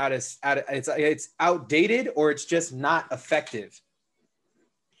either it's outdated or it's just not effective.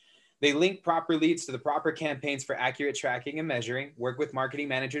 They link proper leads to the proper campaigns for accurate tracking and measuring, work with marketing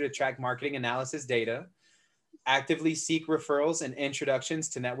manager to track marketing analysis data, actively seek referrals and introductions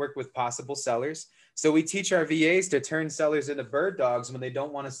to network with possible sellers. So we teach our VAs to turn sellers into bird dogs when they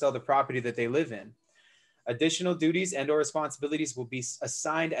don't want to sell the property that they live in. Additional duties and or responsibilities will be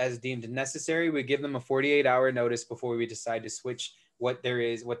assigned as deemed necessary. We give them a 48-hour notice before we decide to switch what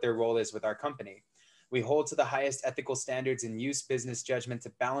their role is with our company. We hold to the highest ethical standards and use business judgment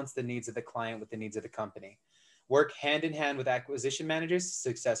to balance the needs of the client with the needs of the company. Work hand in hand with acquisition managers to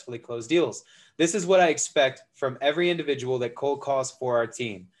successfully close deals. This is what I expect from every individual that cold calls for our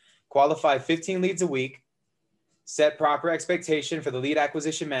team. Qualify 15 leads a week, set proper expectation for the lead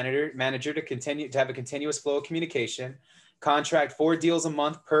acquisition manager to continue to have a continuous flow of communication, contract 4 deals a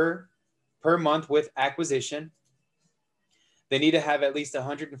month per month with acquisition. They need to have at least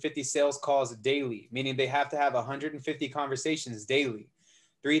 150 sales calls daily, meaning they have to have 150 conversations daily.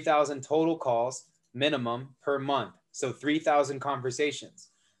 3,000 total calls minimum per month. So 3,000 conversations.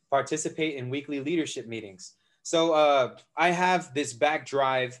 Participate in weekly leadership meetings. So I have this back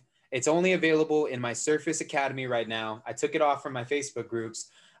drive It's only available in my Surface Academy right now. I took it off from my Facebook groups.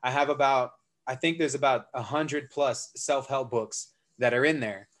 I have about, I think there's about 100+ self-help books that are in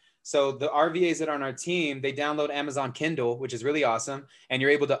there. So the RVAs that are on our team, they download Amazon Kindle, which is really awesome. And you're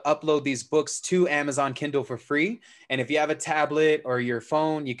able to upload these books to Amazon Kindle for free. And if you have a tablet or your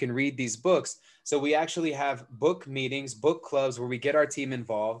phone, you can read these books. So we actually have book meetings, book clubs where we get our team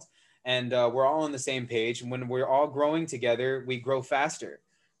involved, and we're all on the same page. And when we're all growing together, we grow faster.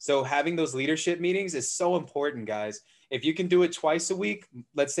 So having those leadership meetings is so important, guys. If you can do it twice a week,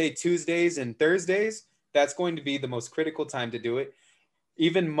 let's say Tuesdays and Thursdays, that's going to be the most critical time to do it.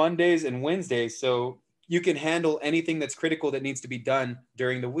 Even Mondays and Wednesdays, so you can handle anything that's critical that needs to be done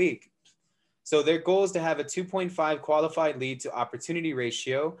during the week. So their goal is to have a 2.5 qualified lead to opportunity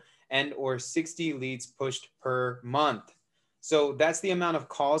ratio and or 60 leads pushed per month. So that's the amount of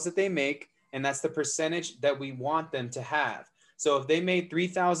calls that they make, and that's the percentage that we want them to have. So if they made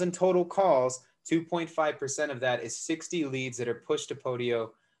 3,000 total calls, 2.5% of that is 60 leads that are pushed to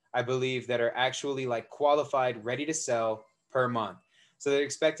Podio, I believe, that are actually like qualified, ready to sell per month. So they're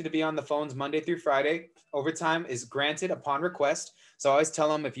expected to be on the phones Monday through Friday. Overtime is granted upon request. So I always tell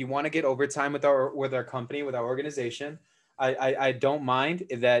them, if you want to get overtime with our company, with our organization, I don't mind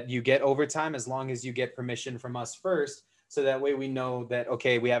that you get overtime as long as you get permission from us first. So that way we know that,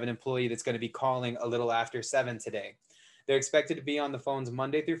 okay, we have an employee that's going to be calling a little after 7 today. They're expected to be on the phones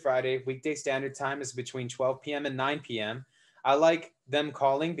Monday through Friday. Weekday standard time is between 12 p.m. and 9 p.m. I like them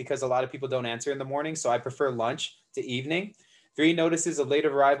calling because a lot of people don't answer in the morning. So I prefer lunch to evening. 3 notices of late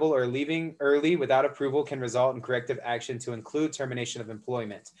arrival or leaving early without approval can result in corrective action to include termination of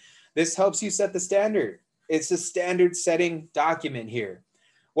employment. This helps you set the standard. It's a standard setting document here.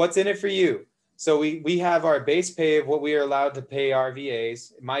 What's in it for you? So we have our base pay of what we are allowed to pay our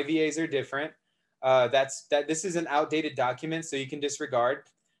VAs. My VAs are different. This is an outdated document, so you can disregard.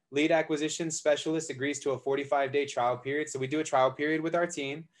 Lead acquisition specialist agrees to a 45-day trial period. So we do a trial period with our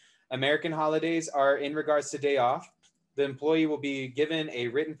team. American holidays are in regards to day off. The employee will be given a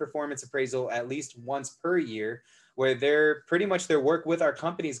written performance appraisal at least once per year, where their work with our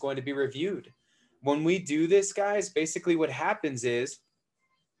company is going to be reviewed. When we do this, guys, basically what happens is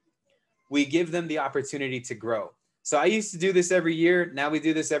we give them the opportunity to grow. So I used to do this every year. Now we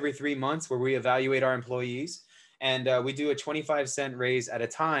do this every 3 months, where we evaluate our employees, and we do a 25-cent raise at a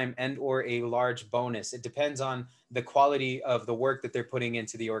time and or a large bonus. It depends on the quality of the work that they're putting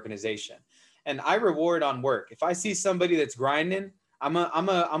into the organization. And I reward on work. If I see somebody that's grinding, I'm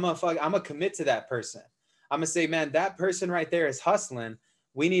a commit to that person. I'm gonna say, man, that person right there is hustling.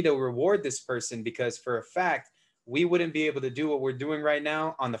 We need to reward this person, because for a fact, we wouldn't be able to do what we're doing right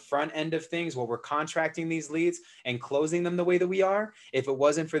now on the front end of things, where we're contracting these leads and closing them the way that we are, if it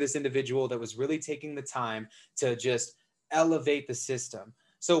wasn't for this individual that was really taking the time to just elevate the system.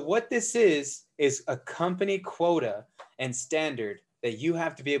 So what this is a company quota and standard that you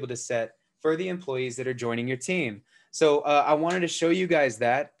have to be able to set for the employees that are joining your team. So I wanted to show you guys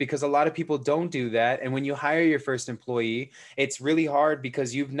that, because a lot of people don't do that. And when you hire your first employee, it's really hard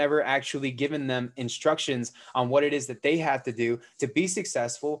because you've never actually given them instructions on what it is that they have to do to be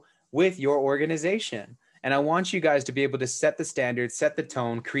successful with your organization. And I want you guys to be able to set the standard, set the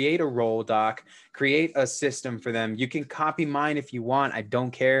tone, create a role doc, create a system for them. You can copy mine if you want. I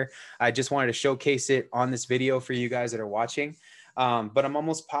don't care. I just wanted to showcase it on this video for you guys that are watching. But I'm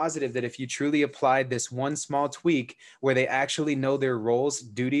almost positive that if you truly applied this one small tweak, where they actually know their roles,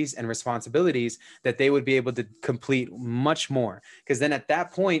 duties, and responsibilities, that they would be able to complete much more. Because then at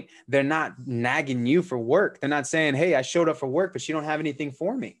that point, they're not nagging you for work. They're not saying, hey, I showed up for work, but you don't have anything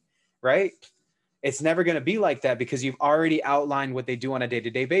for me, right? It's never going to be like that, because you've already outlined what they do on a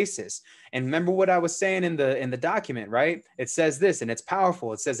day-to-day basis. And remember what I was saying in the document, right? It says this, and it's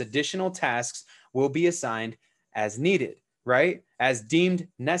powerful. It says additional tasks will be assigned as needed, right? As deemed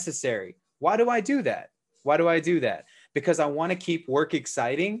necessary. Why do I do that? Why do I do that? Because I want to keep work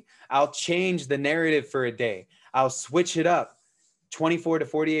exciting. I'll change the narrative for a day. I'll switch it up 24 to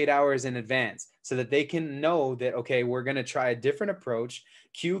 48 hours in advance, so that they can know that, okay, we're going to try a different approach.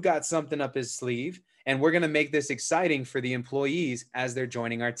 Q got something up his sleeve, and we're going to make this exciting for the employees as they're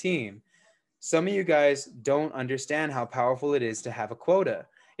joining our team. Some of you guys don't understand how powerful it is to have a quota.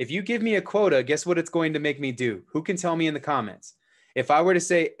 If you give me a quota, guess what it's going to make me do? Who can tell me in the comments? If I were to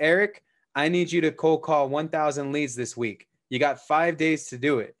say, Eric, I need you to cold call 1,000 leads this week. You got 5 days to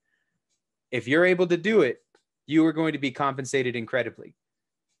do it. If you're able to do it, you are going to be compensated incredibly.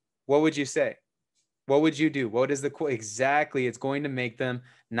 What would you say? What would you do? What is the quote? Exactly. It's going to make them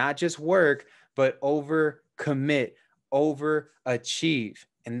not just work, but over commit, over achieve.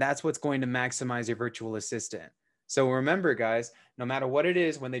 And that's what's going to maximize your virtual assistant. So remember, guys, no matter what it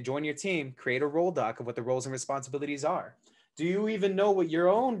is, when they join your team, create a role doc of what the roles and responsibilities are. Do you even know what your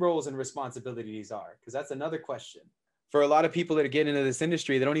own roles and responsibilities are? Because that's another question. For a lot of people that are getting into this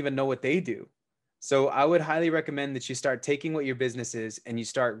industry, they don't even know what they do. So I would highly recommend that you start taking what your business is and you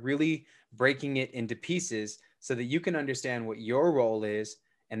start really breaking it into pieces so that you can understand what your role is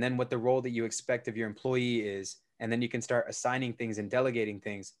and then what the role that you expect of your employee is. And then you can start assigning things and delegating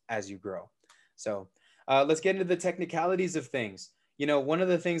things as you grow. So let's get into the technicalities of things. You know, one of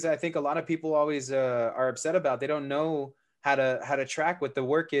the things I think a lot of people always are upset about, they don't know how to track what the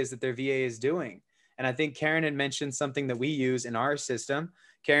work is that their VA is doing. And I think Karen had mentioned something that we use in our system.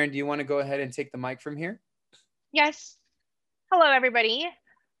 Karen, do you want to go ahead and take the mic from here? Yes. Hello, everybody.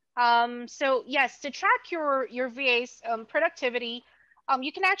 So yes, to track your VA's productivity,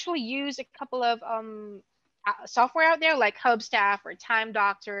 you can actually use a couple of software out there like Hubstaff or Time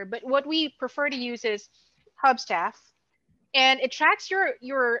Doctor. But what we prefer to use is Hubstaff, and it tracks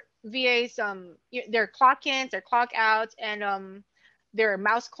your VA's their clock ins, their clock outs, and their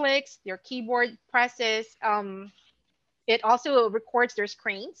mouse clicks, their keyboard presses. It also records their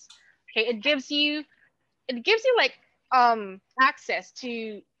screens. Okay, it gives you like access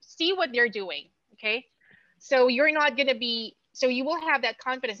to see what they're doing. Okay, so you're not going to be, so you will have that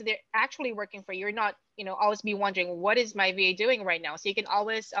confidence that they're actually working for you. You're not, always be wondering what is my VA doing right now. So you can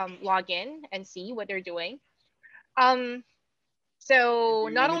always log in and see what they're doing. um Do so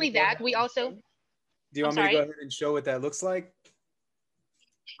you not want me to only go that, ahead we and also, show? Do you I'm want me to go sorry. ahead and show what that looks like?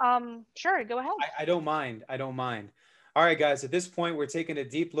 Sure, go ahead. I don't mind. I don't mind. All right, guys. At this point, we're taking a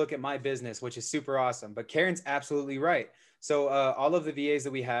deep look at my business, which is super awesome. But Karen's absolutely right. So all of the VAs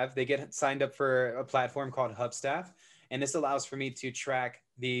that we have, they get signed up for a platform called Hubstaff, and this allows for me to track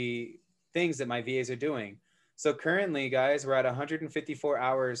the things that my VAs are doing. So currently, guys, we're at 154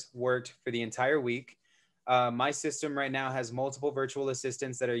 hours worked for the entire week. My system right now has multiple virtual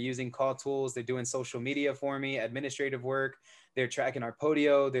assistants that are using call tools. They're doing social media for me, administrative work. They're tracking our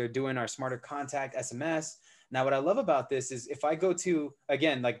Podio. They're doing our smarter contact SMS. Now, what I love about this is if I go to,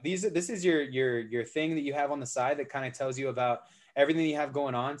 again, like this is your thing that you have on the side that kind of tells you about everything you have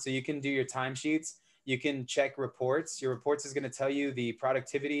going on. So you can do your timesheets. You can check reports. Your reports is going to tell you the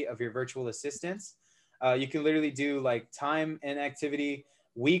productivity of your virtual assistants. You can literally do like time and activity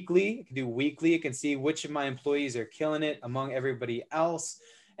weekly. You can do weekly. You can see which of my employees are killing it among everybody else.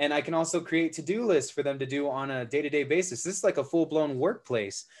 And I can also create to-do lists for them to do on a day-to-day basis. This is like a full-blown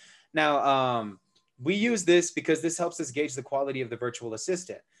workplace. Now, we use this because this helps us gauge the quality of the virtual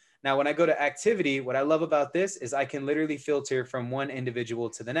assistant. Now, when I go to activity, what I love about this is I can literally filter from one individual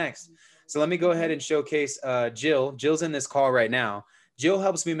to the next. So let me go ahead and showcase Jill. Jill's in this call right now. Jill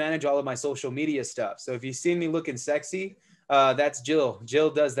helps me manage all of my social media stuff. So if you've seen me looking sexy, that's Jill. Jill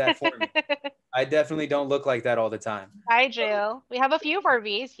does that for me. I definitely don't look like that all the time. Hi, Jill. We have a few of our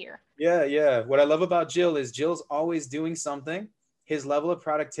VAs here. Yeah, yeah. What I love about Jill is Jill's always doing something. His level of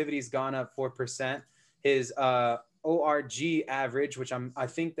productivity has gone up 4%. His ORG average, which I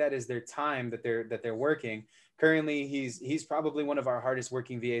think that is their time that they're working. Currently, he's probably one of our hardest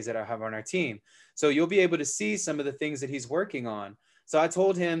working VAs that I have on our team. So you'll be able to see some of the things that he's working on. So I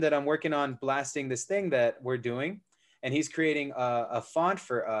told him that I'm working on blasting this thing that we're doing, and he's creating a font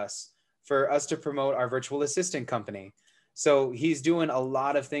for us to promote our virtual assistant company. So he's doing a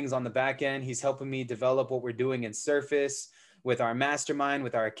lot of things on the back end. He's helping me develop what we're doing in Surface with our mastermind,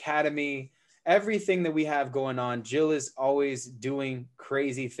 with our academy, everything that we have going on. Jill is always doing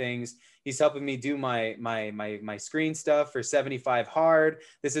crazy things. He's helping me do my screen stuff for 75 hard.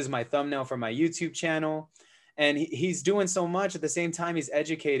 This is my thumbnail for my YouTube channel. And he's doing so much at the same time he's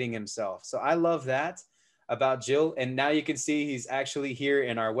educating himself. So I love that about Jill. And now you can see he's actually here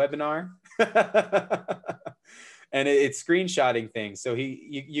in our webinar. And it's screenshotting things. So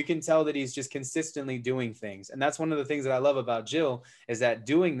you can tell that he's just consistently doing things. And that's one of the things that I love about Jill is that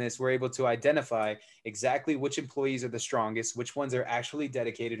doing this, we're able to identify exactly which employees are the strongest, which ones are actually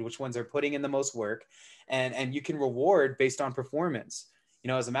dedicated, which ones are putting in the most work. And you can reward based on performance. You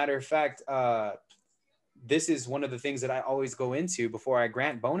know, as a matter of fact, this is one of the things that I always go into before I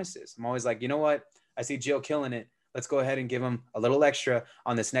grant bonuses. I'm always like, you know what? I see Jill killing it. Let's go ahead and give him a little extra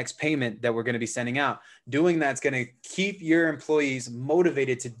on this next payment that we're going to be sending out. Doing that's going to keep your employees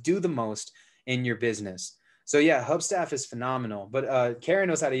motivated to do the most in your business. So yeah, Hubstaff is phenomenal, but Karen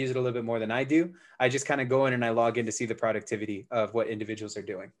knows how to use it a little bit more than I do. I just kind of go in and I log in to see the productivity of what individuals are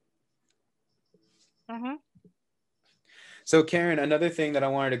doing. Mm-hmm. So Karen, another thing that I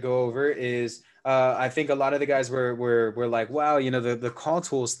wanted to go over is I think a lot of the guys were like, wow, you know, the call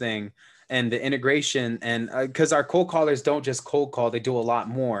tools thing. and the integration, and because our cold callers don't just cold call, they do a lot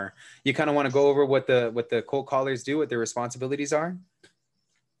more. You kind of want to go over what the cold callers do, what their responsibilities are.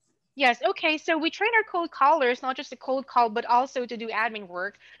 Yes. Okay. So we train our cold callers not just to cold call, but also to do admin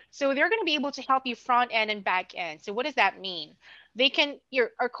work. So they're going to be able to help you front end and back end. So what does that mean? They can,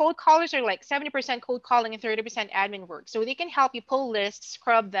 our cold callers are like 70% cold calling and 30% admin work. So they can help you pull lists,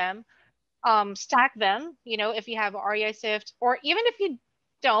 scrub them, stack them, if you have REI Sift, or even if you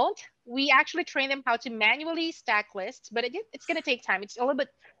don't, we actually train them how to manually stack lists, but it's going to take time. It's a little bit,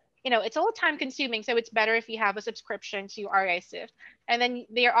 it's a little time consuming. So it's better if you have a subscription to REI Sift. And then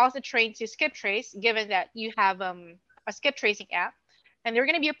they are also trained to skip trace, given that you have a skip tracing app. And they're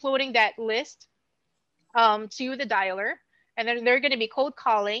going to be uploading that list to the dialer, and then they're going to be cold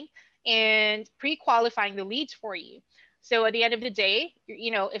calling and pre-qualifying the leads for you. So at the end of the day,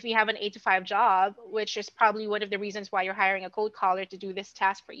 if you have an 8 to 5 job, which is probably one of the reasons why you're hiring a cold caller to do this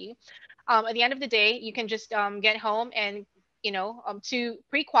task for you, at the end of the day, you can just get home and to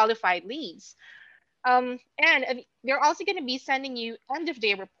pre-qualified leads. And they're also going to be sending you end of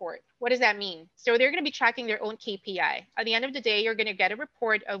day report. What does that mean? So they're going to be tracking their own KPI. At the end of the day, you're going to get a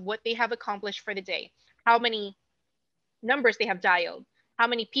report of what they have accomplished for the day, how many numbers they have dialed, how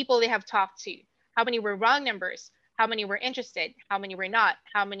many people they have talked to, how many were wrong numbers, how many were interested, how many were not,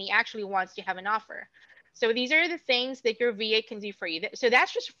 how many actually wants to have an offer. So these are the things that your VA can do for you. So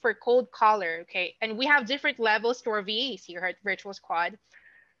that's just for cold caller, okay? And we have different levels to our VAs here at Virtual Squad.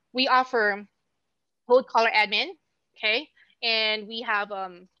 We offer cold caller admin, okay? And we have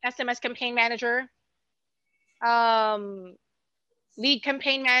SMS campaign manager, um, lead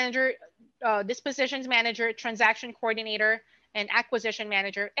campaign manager, dispositions manager, transaction coordinator, and acquisition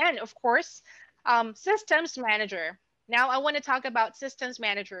manager, and of course, systems manager. Now, I want to talk about systems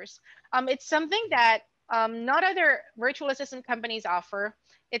managers. It's something that not other virtual assistant companies offer.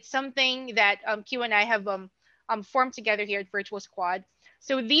 It's something that Q and I have formed together here at Virtual Squad.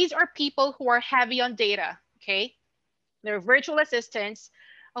 So these are people who are heavy on data. Okay, they're virtual assistants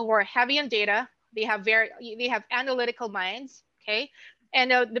who are heavy on data. They have analytical minds. Okay,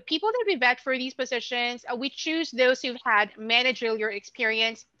 and the people that we vet for these positions, we choose those who've had managerial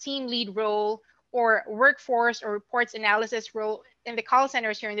experience, team lead role, or workforce or reports analysis role in the call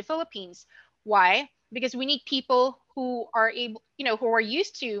centers here in the Philippines. Why? Because we need people who are able, who are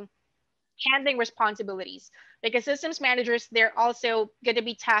used to handling responsibilities. Because systems managers, they're also going to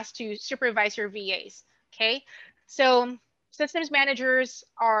be tasked to supervise your VAs. Okay. So systems managers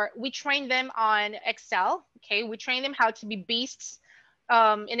we train them on Excel. Okay. We train them how to be beasts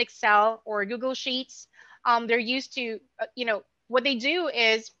in Excel or Google Sheets. They're used to, what they do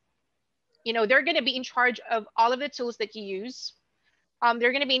is, they're going to be in charge of all of the tools that you use.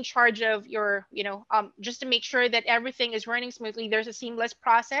 They're going to be in charge of your, just to make sure that everything is running smoothly. There's a seamless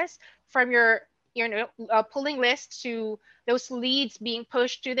process from pulling lists to those leads being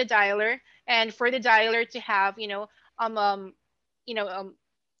pushed to the dialer, and for the dialer to have, um, um,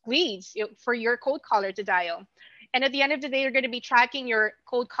 leads for your cold caller to dial. And at the end of the day, you're going to be tracking your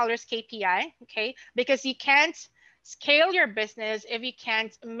cold caller's KPI, okay? Because you can't scale your business if you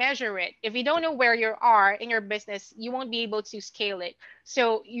can't measure it. If you don't know where you are in your business, you won't be able to scale it.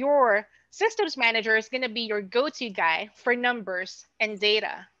 So your systems manager is going to be your go-to guy for numbers and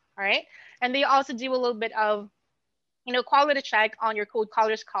data, all right? And they also do a little bit of quality check on your cold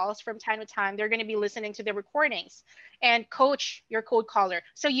callers calls from time to time. They're going to be listening to the recordings and coach your cold caller.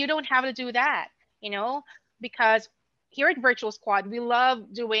 So you don't have to do that, because here at Virtual Squad, we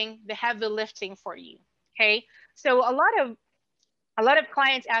love doing the heavy lifting for you. Okay. So a lot of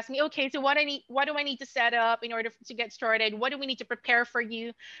clients ask me, okay, so what do I need to set up in order to get started? What do we need to prepare for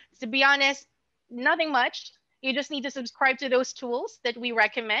you? To be honest, nothing much. You just need to subscribe to those tools that we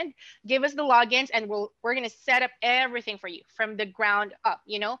recommend. Give us the logins, and we're gonna set up everything for you from the ground up.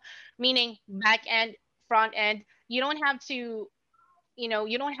 Meaning back end, front end. You don't have to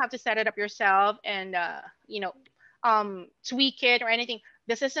set it up yourself and tweak it or anything.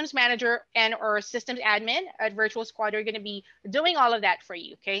 The systems manager and or systems admin at Virtual Squad are going to be doing all of that for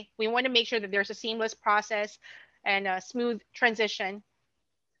you. Okay, we want to make sure that there's a seamless process and a smooth transition.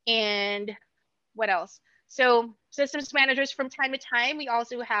 And what else? So systems managers from time to time, we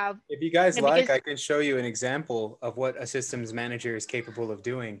also have, If you guys like, because I can show you an example of what a systems manager is capable of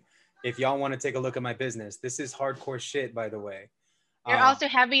doing. If y'all want to take a look at my business, this is hardcore shit, by the way. they're Um, also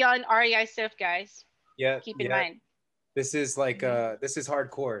heavy on REI SIF, guys. yeah, Keep in yeah. mind. This is like Mhm. this is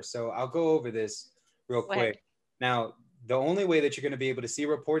hardcore. So I'll go over this real Go ahead. quick. Now, the only way that you're going to be able to see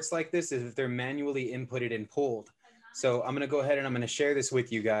reports like this is if they're manually inputted and pulled. So I'm going to go ahead and I'm going to share this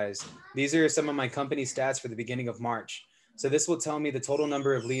with you guys. These are some of my company stats for the beginning of March. So this will tell me the total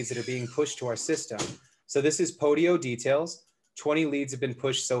number of leads that are being pushed to our system. So this is Podio details. 20 leads have been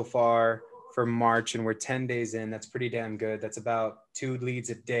pushed so far for March, and we're 10 days in. That's pretty damn good. That's about 2 leads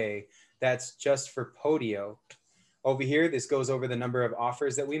a day. That's just for Podio. Over here, this goes over the number of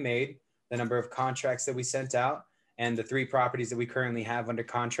offers that we made, the number of contracts that we sent out, and the 3 properties that we currently have under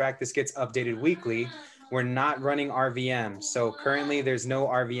contract. This gets updated weekly. We're not running RVM. So currently there's no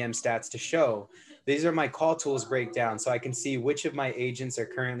RVM stats to show. These are my call tools breakdown, so I can see which of my agents are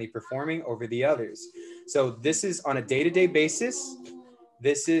currently performing over the others. So this is on a day-to-day basis.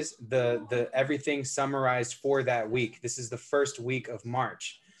 This is the everything summarized for that week. This is the first week of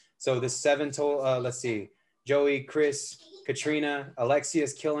March. So the 7 total, let's see, Joey, Chris, Katrina,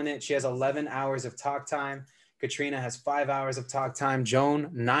 Alexia's killing it. She has 11 hours of talk time. Katrina has 5 hours of talk time. Joan,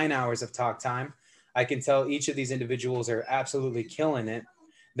 9 hours of talk time. I can tell each of these individuals are absolutely killing it.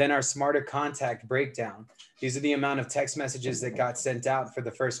 Then our smarter contact breakdown. These are the amount of text messages that got sent out for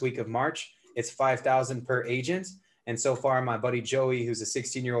the first week of March. It's 5,000 per agent. And so far, my buddy Joey, who's a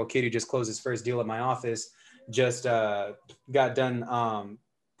 16-year-old kid who just closed his first deal at my office, just got done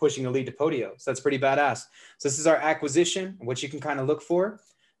pushing a lead to Podio. So that's pretty badass. So this is our acquisition, what you can kind of look for.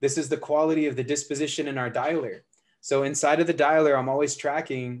 This is the quality of the disposition in our dialer. So inside of the dialer, I'm always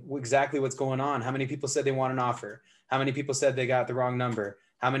tracking exactly what's going on. How many people said they want an offer? How many people said they got the wrong number?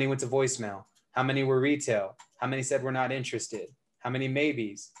 How many went to voicemail? How many were retail? How many said we're not interested? How many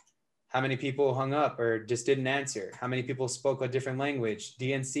maybes? How many people hung up or just didn't answer? How many people spoke a different language?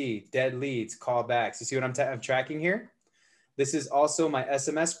 DNC, dead leads, callbacks. You see what I'm tracking here? This is also my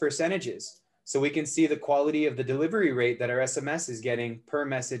SMS percentages. So we can see the quality of the delivery rate that our SMS is getting per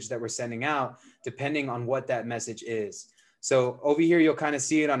message that we're sending out, depending on what that message is. So over here, you'll kind of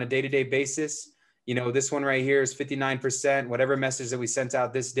see it on a day-to-day basis. You know, this one right here is 59%. Whatever message that we sent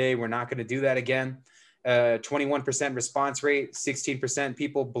out this day, we're not going to do that again. 21% response rate, 16%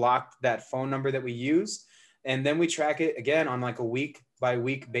 people blocked that phone number that we used. And then we track it again on like a week by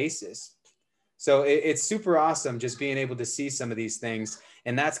week basis. So it's super awesome just being able to see some of these things.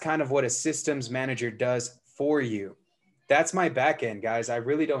 And that's kind of what a systems manager does for you. That's my back end, guys. I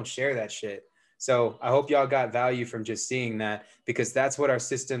really don't share that shit. So I hope y'all got value from just seeing that, because that's what our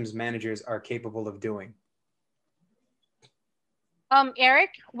systems managers are capable of doing. Eric,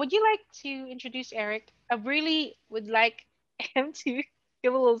 would you like to introduce Eric? I really would like him to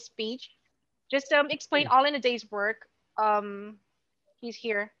give a little speech. Just explain all in a day's work. Um, he's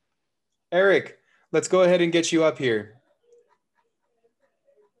here. Eric, let's go ahead and get you up here.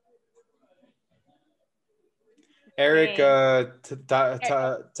 Eric Okay.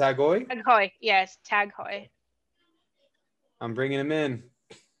 Tagoy? Tag Hoy. Yes, Tag Hoy. I'm bringing him in.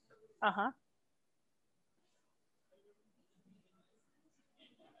 Uh-huh.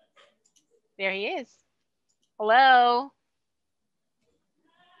 There he is. Hello.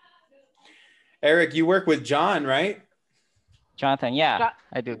 Eric, you work with John, right? Jonathan, yeah, Jo-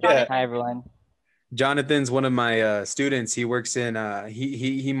 I do. Yeah. Hi, everyone. Jonathan's one of my students. He works in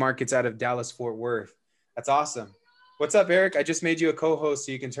he markets out of Dallas Fort Worth. That's awesome. What's up, Eric? I just made you a co-host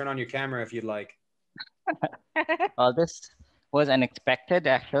so you can turn on your camera if you'd like. Well, this was unexpected,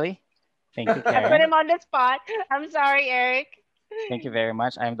 actually. Thank you, I put Karen. him on the spot. I'm sorry, Eric. Thank you very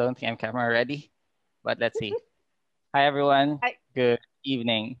much. I don't think I'm camera ready, but let's see. Hi, everyone. Hi, Good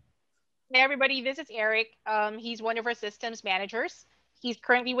evening. hey, everybody. This is Eric. He's one of our systems managers. He's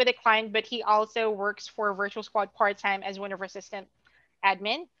currently with a client, but he also works for Virtual Squad part-time as one of our system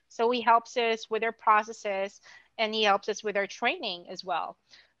admin. So he helps us with our processes and he helps us with our training as well.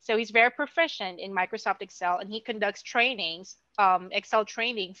 So he's very proficient in Microsoft Excel and he conducts trainings, Excel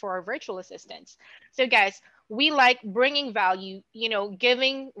training for our virtual assistants. So guys, we like bringing value,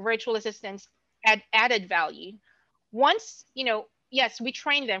 giving virtual assistants added value. Once, yes, we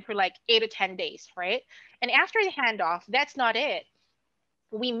train them for like 8 to 10 days, right? And after the handoff, that's not it.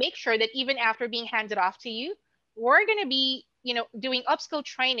 We make sure that even after being handed off to you, we're going to be doing upskill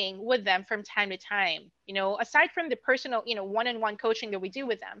training with them from time to time. Aside from the personal one-on-one coaching that we do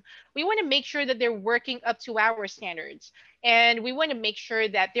with them, we want to make sure that they're working up to our standards, and we want to make sure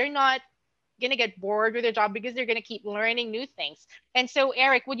that they're not going to get bored with their job because they're going to keep learning new things. And so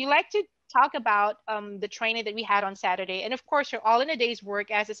Eric, would you like to talk about the training that we had on Saturday, and of course you're all in a day's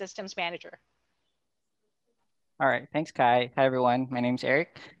work as a systems manager? All right. Thanks, Kai. Hi, everyone. My name's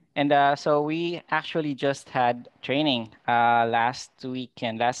Eric. And so we actually just had training last week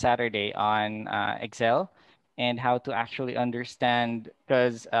and last Saturday on Excel and how to actually understand,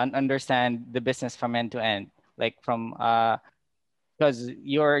 because understand the business from end to end, like from because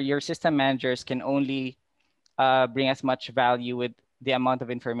your system managers can only bring as much value with the amount of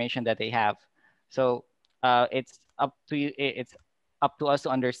information that they have. So it's up to you. It's up to us to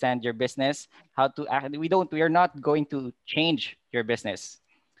understand your business, how to act. We are not going to change your business.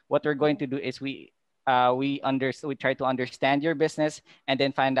 What we're going Mhm. to do is we try to understand your business and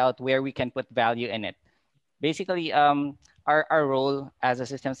then find out where we can put value in it. Basically, our role as a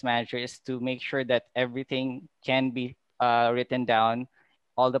systems manager is to make sure that everything can be written down,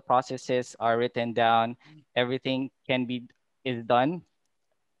 all the processes are written down, everything can be is done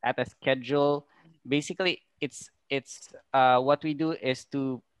at a schedule. Basically, it's what we do is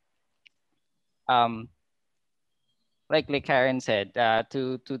to um like Karen said,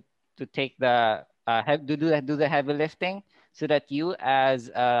 to take the have to do the heavy lifting so that you as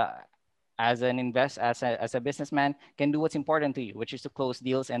an as a businessman can do what's important to you, which is to close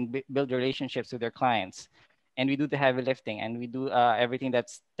deals and build relationships with your clients. And we do the heavy lifting, and we do everything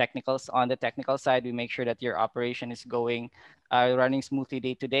that's technicals. On the technical side, we make sure that your operation is going running smoothly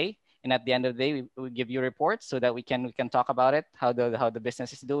day to day. And at the end of the day, we give you reports so that we can talk about it, how the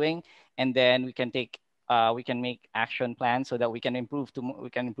business is doing, and then we can make action plans so that we can improve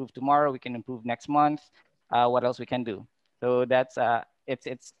tomorrow, we can improve next month. What else we can do? So it's a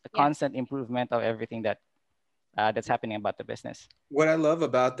Yeah. constant improvement of everything that's happening about the business. What I love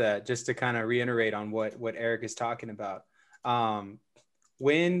about that, just to kind of reiterate on what Eric is talking about, um,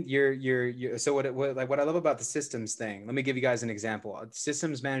 when you're so what I love about the systems thing. Let me give you guys an example.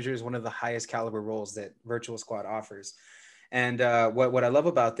 Systems manager is one of the highest caliber roles that Virtual Squad offers. And what I love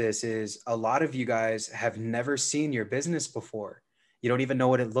about this is a lot of you guys have never seen your business before. You don't even know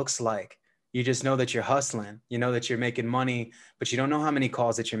what it looks like. You just know that you're hustling. You know that you're making money, but you don't know how many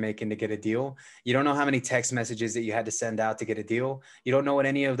calls that you're making to get a deal. You don't know how many text messages that you had to send out to get a deal. You don't know what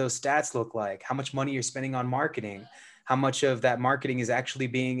any of those stats look like, how much money you're spending on marketing, how much of that marketing is actually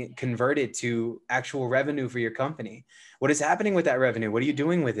being converted to actual revenue for your company. What is happening with that revenue? What are you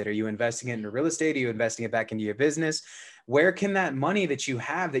doing with it? Are you investing it into real estate? Are you investing it back into your business? Where can that money that you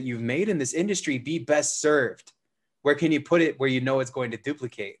have that you've made in this industry be best served? Where can you put it where you know it's going to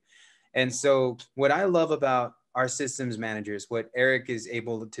duplicate? And so, what I love about our systems managers, what Eric is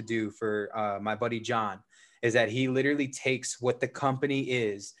able to do for my buddy John, is that he literally takes what the company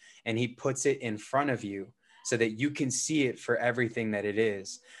is and he puts it in front of you so that you can see it for everything that it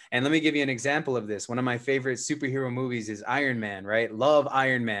is. And let me give you an example of this. One of my favorite superhero movies is Iron Man, right? Love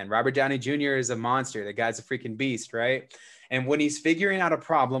Iron Man. Robert Downey Jr. is a monster. The guy's a freaking beast, right? And when he's figuring out a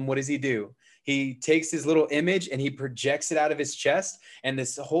problem, what does he do? He takes his little image and he projects it out of his chest, and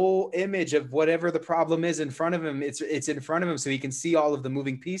this whole image of whatever the problem is in front of him, it's in front of him so he can see all of the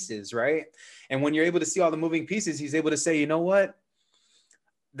moving pieces, right? And when you're able to see all the moving pieces, he's able to say, you know what,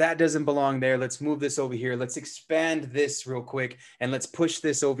 that doesn't belong there. Let's move this over here. Let's expand this real quick and let's push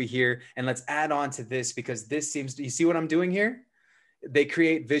this over here and let's add on to this because this seems to, you see what I'm doing here? They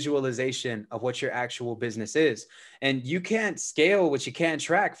create visualization of what your actual business is. And you can't scale what you can't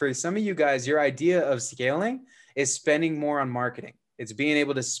track. For some of you guys, your idea of scaling is spending more on marketing. It's being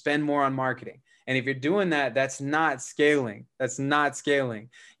able to spend more on marketing. And if you're doing that, that's not scaling. That's not scaling.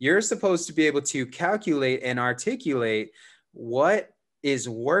 You're supposed to be able to calculate and articulate what is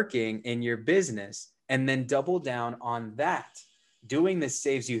working in your business and then double down on that. Doing this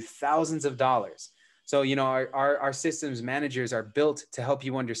saves you thousands of dollars. So, you know, our systems managers are built to help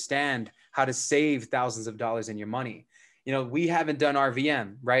you understand how to save thousands of dollars in your money. You know, we haven't done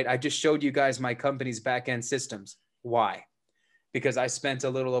RVM, right? I just showed you guys my company's back end systems. Why? Because I spent a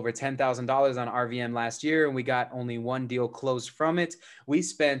little over $10,000 on RVM last year and we got only one deal closed from it. We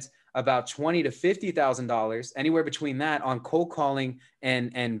spent about $20,000 to $50,000, anywhere between that, on cold calling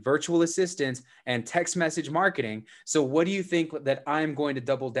and virtual assistants and text message marketing. So what do you think that I'm going to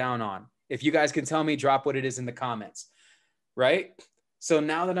double down on? If you guys can tell me, drop what it is in the comments, right? So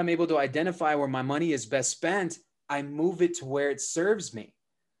now that I'm able to identify where my money is best spent, I move it to where it serves me.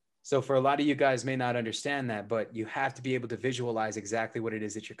 So for a lot of you guys may not understand that, but you have to be able to visualize exactly what it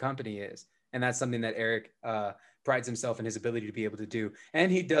is that your company is. And that's something that Eric prides himself in his ability to be able to do.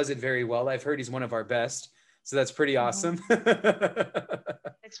 And he does it very well. I've heard he's one of our best. So that's pretty Hmm. awesome.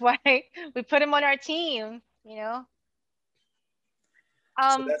 That's why we put him on our team, you know.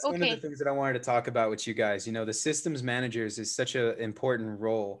 So that's one of the Okay. things that I wanted to talk about with you guys. You know, the systems managers is such an important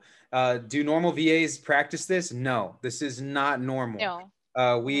role. Do normal VAs practice this? No, this is not normal. No.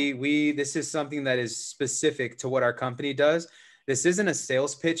 Hmm. This is something that is specific to what our company does. This isn't a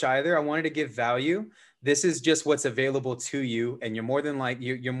sales pitch either. I wanted to give value. This is just what's available to you, and you're more than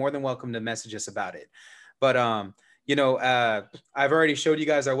welcome to message us about it. But you know, I've already showed you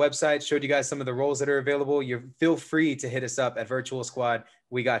guys our website, showed you guys some of the roles that are available. You feel free to hit us up at Virtual Squad.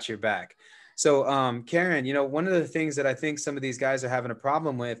 We got your back. So, Karen, one of the things that I think some of these guys are having a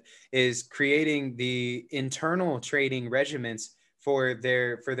problem with is creating the internal trading regiments for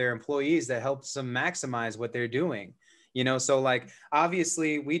their employees that helps them maximize what they're doing. So like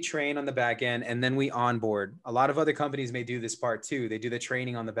obviously we train on the back end and then we onboard. A lot of other companies may do this part too. They do the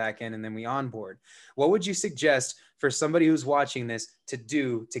training on the back end and then we onboard. What would you suggest for somebody who's watching this to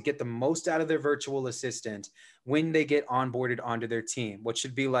do to get the most out of their virtual assistant when they get onboarded onto their team? What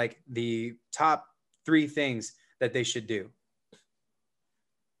should be like the top three things that they should do?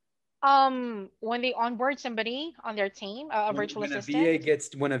 When they onboard somebody on their team, a When, virtual when a VA assistant,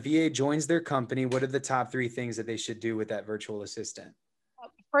 gets when a VA joins their company, what are the top three things that they should do with that virtual assistant?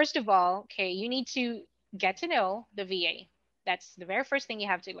 first of all, okay, you need to get to know the VA. That's the very first thing you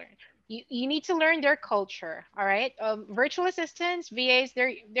have to learn. You need to learn their culture. All right. Virtual assistants, VAs,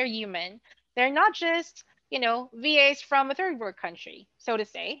 they're human. They're not just VAs from a third world country, so to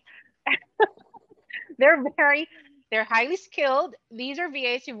say. They're very they're highly skilled. These are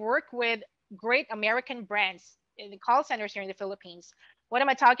VAs who work with great American brands in the call centers here in the Philippines. What am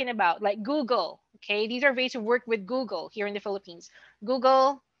I talking about? Like Google. Okay, these are VAs who work with Google here in the Philippines.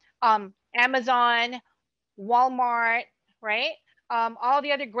 Google, Amazon, Walmart, right? All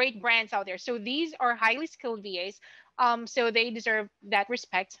the other great brands out there. So these are highly skilled VAs. So they deserve that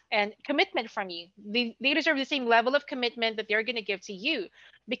respect and commitment from you. They deserve the same level of commitment that they're going to give to you,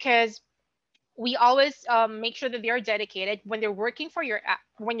 because we always make sure that they are dedicated when they're working for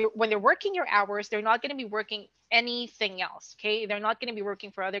when they're working your hours. They're not going to be working anything else. Okay, they're not going to be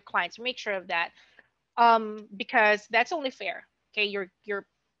working for other clients. Make sure of that, because that's only fair. Okay, you're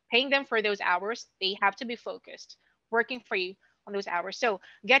paying them for those hours. They have to be focused working for you on those hours. So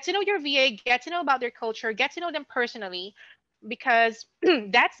get to know your VA, get to know about their culture, get to know them personally, because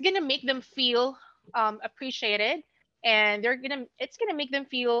that's going to make them feel appreciated, and it's going to make them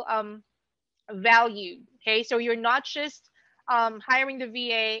feel valued. Okay, so you're not just hiring the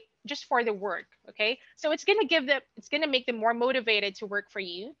VA just for the work. Okay, so it's gonna make them more motivated to work for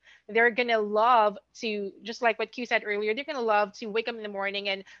you. They're gonna love to, just like what Q said earlier, they're gonna love to wake up in the morning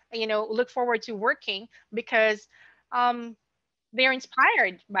and look forward to working, because um, they're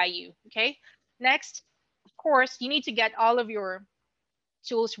inspired by you. Okay, next, of course, you need to get all of your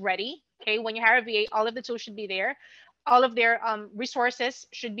tools ready. Okay, when you hire a VA, all of the tools should be there. All of their resources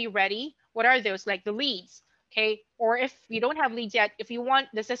should be ready. What are those? Like the leads. Okay, or if you don't have leads yet, if you want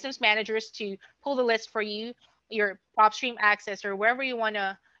the systems managers to pull the list for you, your PropStream access or wherever you want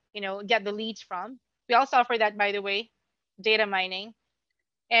to, get the leads from. We also offer that, by the way, data mining.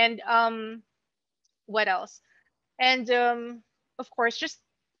 And what else? And of course, just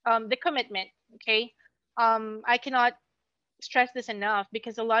the commitment. Okay, I cannot stress this enough,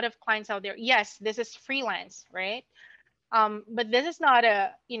 because a lot of clients out there, yes, this is freelance, right? But this is not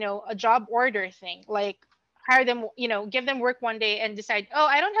a job order thing. Like hire them, give them work one day and decide, oh,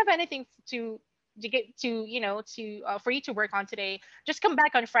 I don't have anything to get to, to for you to work on today. Just come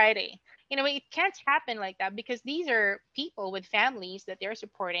back on Friday. It can't happen like that, because these are people with families that they're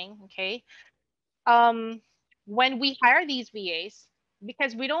supporting. Okay. Um, when we hire these VAs,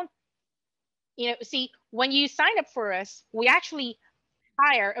 because we don't, see, when you sign up for us, we actually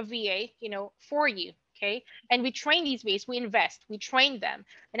hire a VA, for you. Okay. And we train these VAs, we invest, we train them.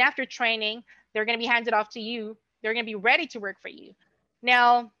 And after training, they're going to be handed off to you. They're going to be ready to work for you.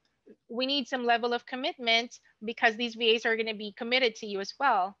 Now, we need some level of commitment, because these VAs are going to be committed to you as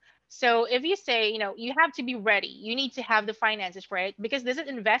well. So if you say, you have to be ready, you need to have the finances, right? Because this is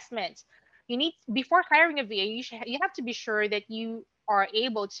investment. You need, before hiring a VA, you have to be sure that you are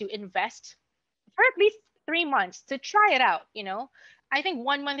able to invest for at least 3 months to try it out. I think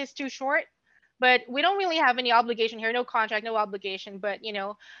 1 month is too short, but we don't really have any obligation here, no contract, no obligation. But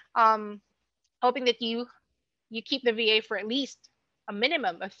um, hoping that you keep the VA for at least a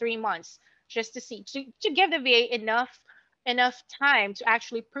minimum of 3 months, just to see, to give the VA enough time to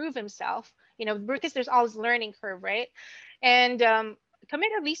actually prove himself. Because there's always learning curve, right? And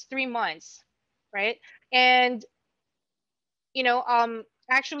commit at least 3 months, right? And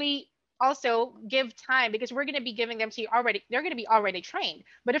actually also give time, because we're going to be giving them to you already. They're going to be already trained.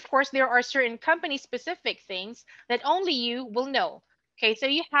 But of course, there are certain company specific things that only you will know. Okay, so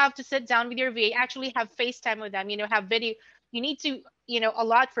you have to sit down with your VA, actually have FaceTime with them, have video. You need to,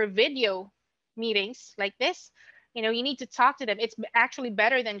 allot for video meetings like this. You need to talk to them. It's actually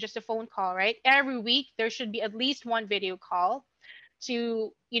better than just a phone call, right? Every week, there should be at least one video call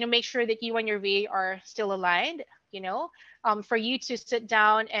to make sure that you and your VA are still aligned, for you to sit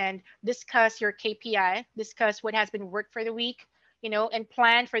down and discuss your KPI, discuss what has been worked for the week, and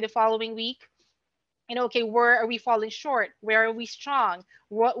plan for the following week. Okay, where are we falling short? Where are we strong?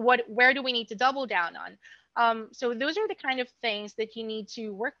 Where do we need to double down on? So those are the kind of things that you need to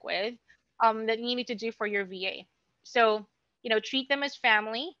work with, that you need to do for your VA. So, treat them as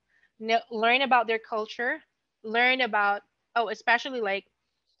family, learn about their culture, learn about, oh, especially like,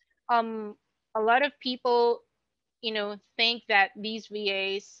 um, a lot of people, think that these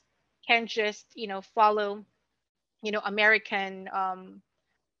VAs can just, follow, American,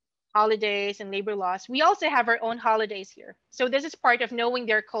 holidays and labor laws. We also have our own holidays here. So this is part of knowing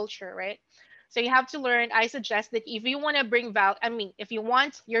their culture, right? So you have to learn. I suggest that if you want to if you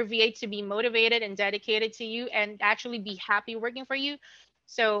want your VA to be motivated and dedicated to you and actually be happy working for you,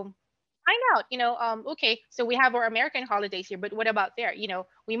 so find out, okay, so we have our American holidays here, but what about there?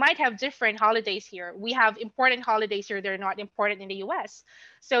 We might have different holidays here. We have important holidays here. They're not important in the US.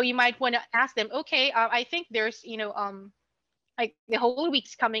 So you might want to ask them, okay, I think there's, like the Holy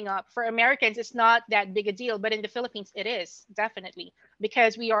Week's coming up. For Americans, it's not that big a deal, but in the Philippines, it is definitely,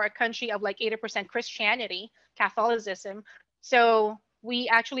 because we are a country of like 80% Christianity, Catholicism. So we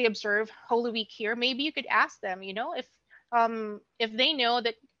actually observe Holy Week here. Maybe you could ask them, if they know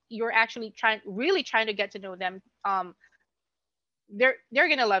that you're actually really trying to get to know them, they're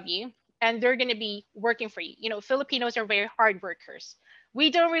gonna love you, and they're gonna be working for you. Filipinos are very hard workers. We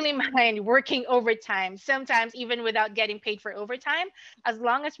don't really mind working overtime, sometimes even without getting paid for overtime, as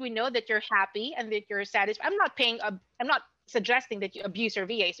long as we know that you're happy and that you're satisfied. I'm not suggesting that you abuse your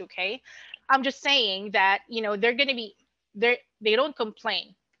VAs, okay? I'm just saying that, they're gonna be they don't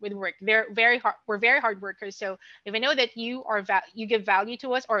complain with work. We're very hard workers. So if I know that you give value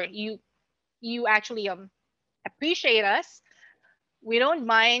to us, or you actually appreciate us, we don't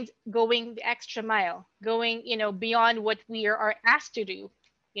mind going the extra mile, going, beyond what we are asked to do,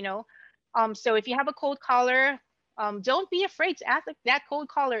 you know. So if you have a cold caller, don't be afraid to ask that cold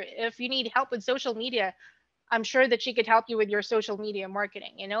caller if you need help with social media. I'm sure that she could help you with your social media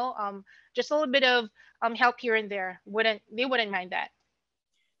marketing, just a little bit of help here and there. They wouldn't mind that.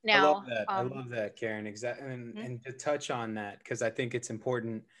 I love Now, that. I love that, Karen. Exactly. mhm. And to touch on that, because I think it's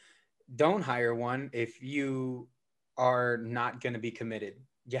important, don't hire one if you are not going to be committed.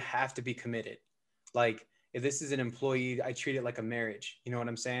 You have to be committed. Like, if this is an employee, I treat it like a marriage. You know what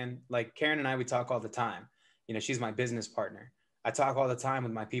I'm saying? Like, Karen and I, we talk all the time. She's my business partner. I talk all the time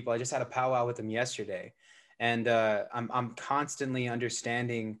with my people. I just had a powwow with them yesterday. And I'm constantly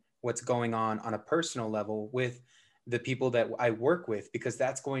understanding what's going on a personal level with the people that I work with, because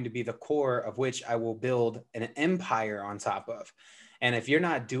that's going to be the core of which I will build an empire on top of. And if you're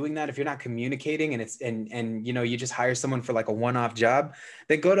not doing that, if you're not communicating, and you just hire someone for like a one-off job,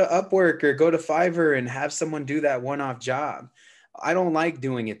 then go to Upwork or go to Fiverr and have someone do that one-off job. I don't like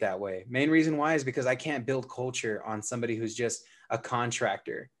doing it that way. Main reason why is because I can't build culture on somebody who's just a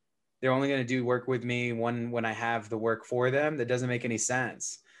contractor. They're only going to do work with me when I have the work for them. That doesn't make any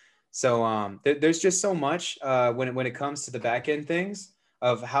sense. So there's just so much when it comes to the back end things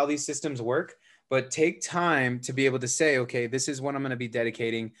of how these systems work. But take time to be able to say, okay, this is what I'm going to be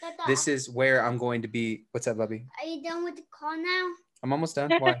dedicating. Tata, This is where I'm going to be. What's up, Bubby? are you done with the call now? I'm almost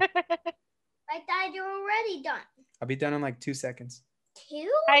done. Why? I thought you were already done. I'll be done in like 2 seconds. 2?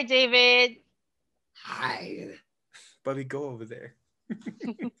 Hi, David. Hi. Bubby, go over there.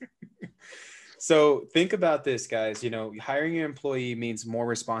 So think about this, guys. Hiring an employee means more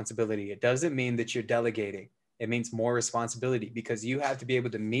responsibility. It doesn't mean that you're delegating. It means more responsibility, because you have to be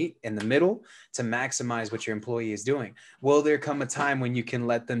able to meet in the middle to maximize what your employee is doing. Will there come a time when you can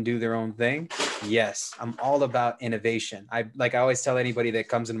let them do their own thing? Yes, I'm all about innovation. I always tell anybody that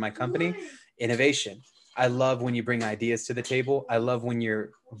comes into my company, innovation. I love when you bring ideas to the table. I love when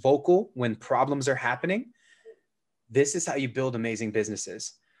you're vocal when problems are happening. This is how you build amazing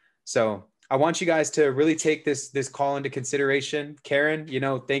businesses. So I want you guys to really take this call into consideration. Karen,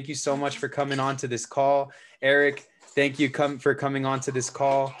 thank you so much for coming on to this call. Eric, thank you for coming on to this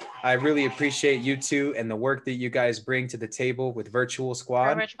call. I really appreciate you two and the work that you guys bring to the table with Virtual Very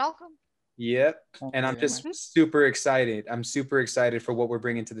Squad. much welcome. Yep. Thank And you I'm very just much. super excited. I'm super excited for what we're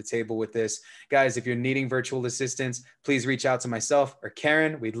bringing to the table with this. Guys, if you're needing virtual assistants, please reach out to myself or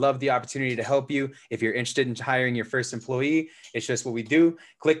Karen. We'd love the opportunity to help you. If you're interested in hiring your first employee, it's just what we do.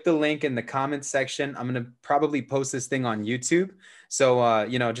 Click the link in the comments section. I'm going to probably post this thing on YouTube. So,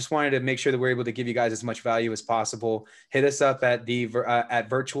 just wanted to make sure that we're able to give you guys as much value as possible. Hit us up at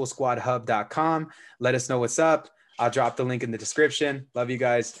virtualsquadhub.com. Let us know what's up. I'll drop the link in the description. Love you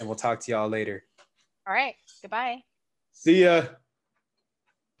guys, and we'll talk to y'all later. All right. Goodbye. See ya.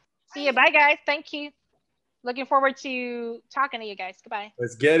 See you. Bye, guys. Thank you. Looking forward to talking to you guys. Goodbye.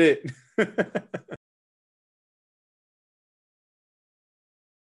 Let's get it.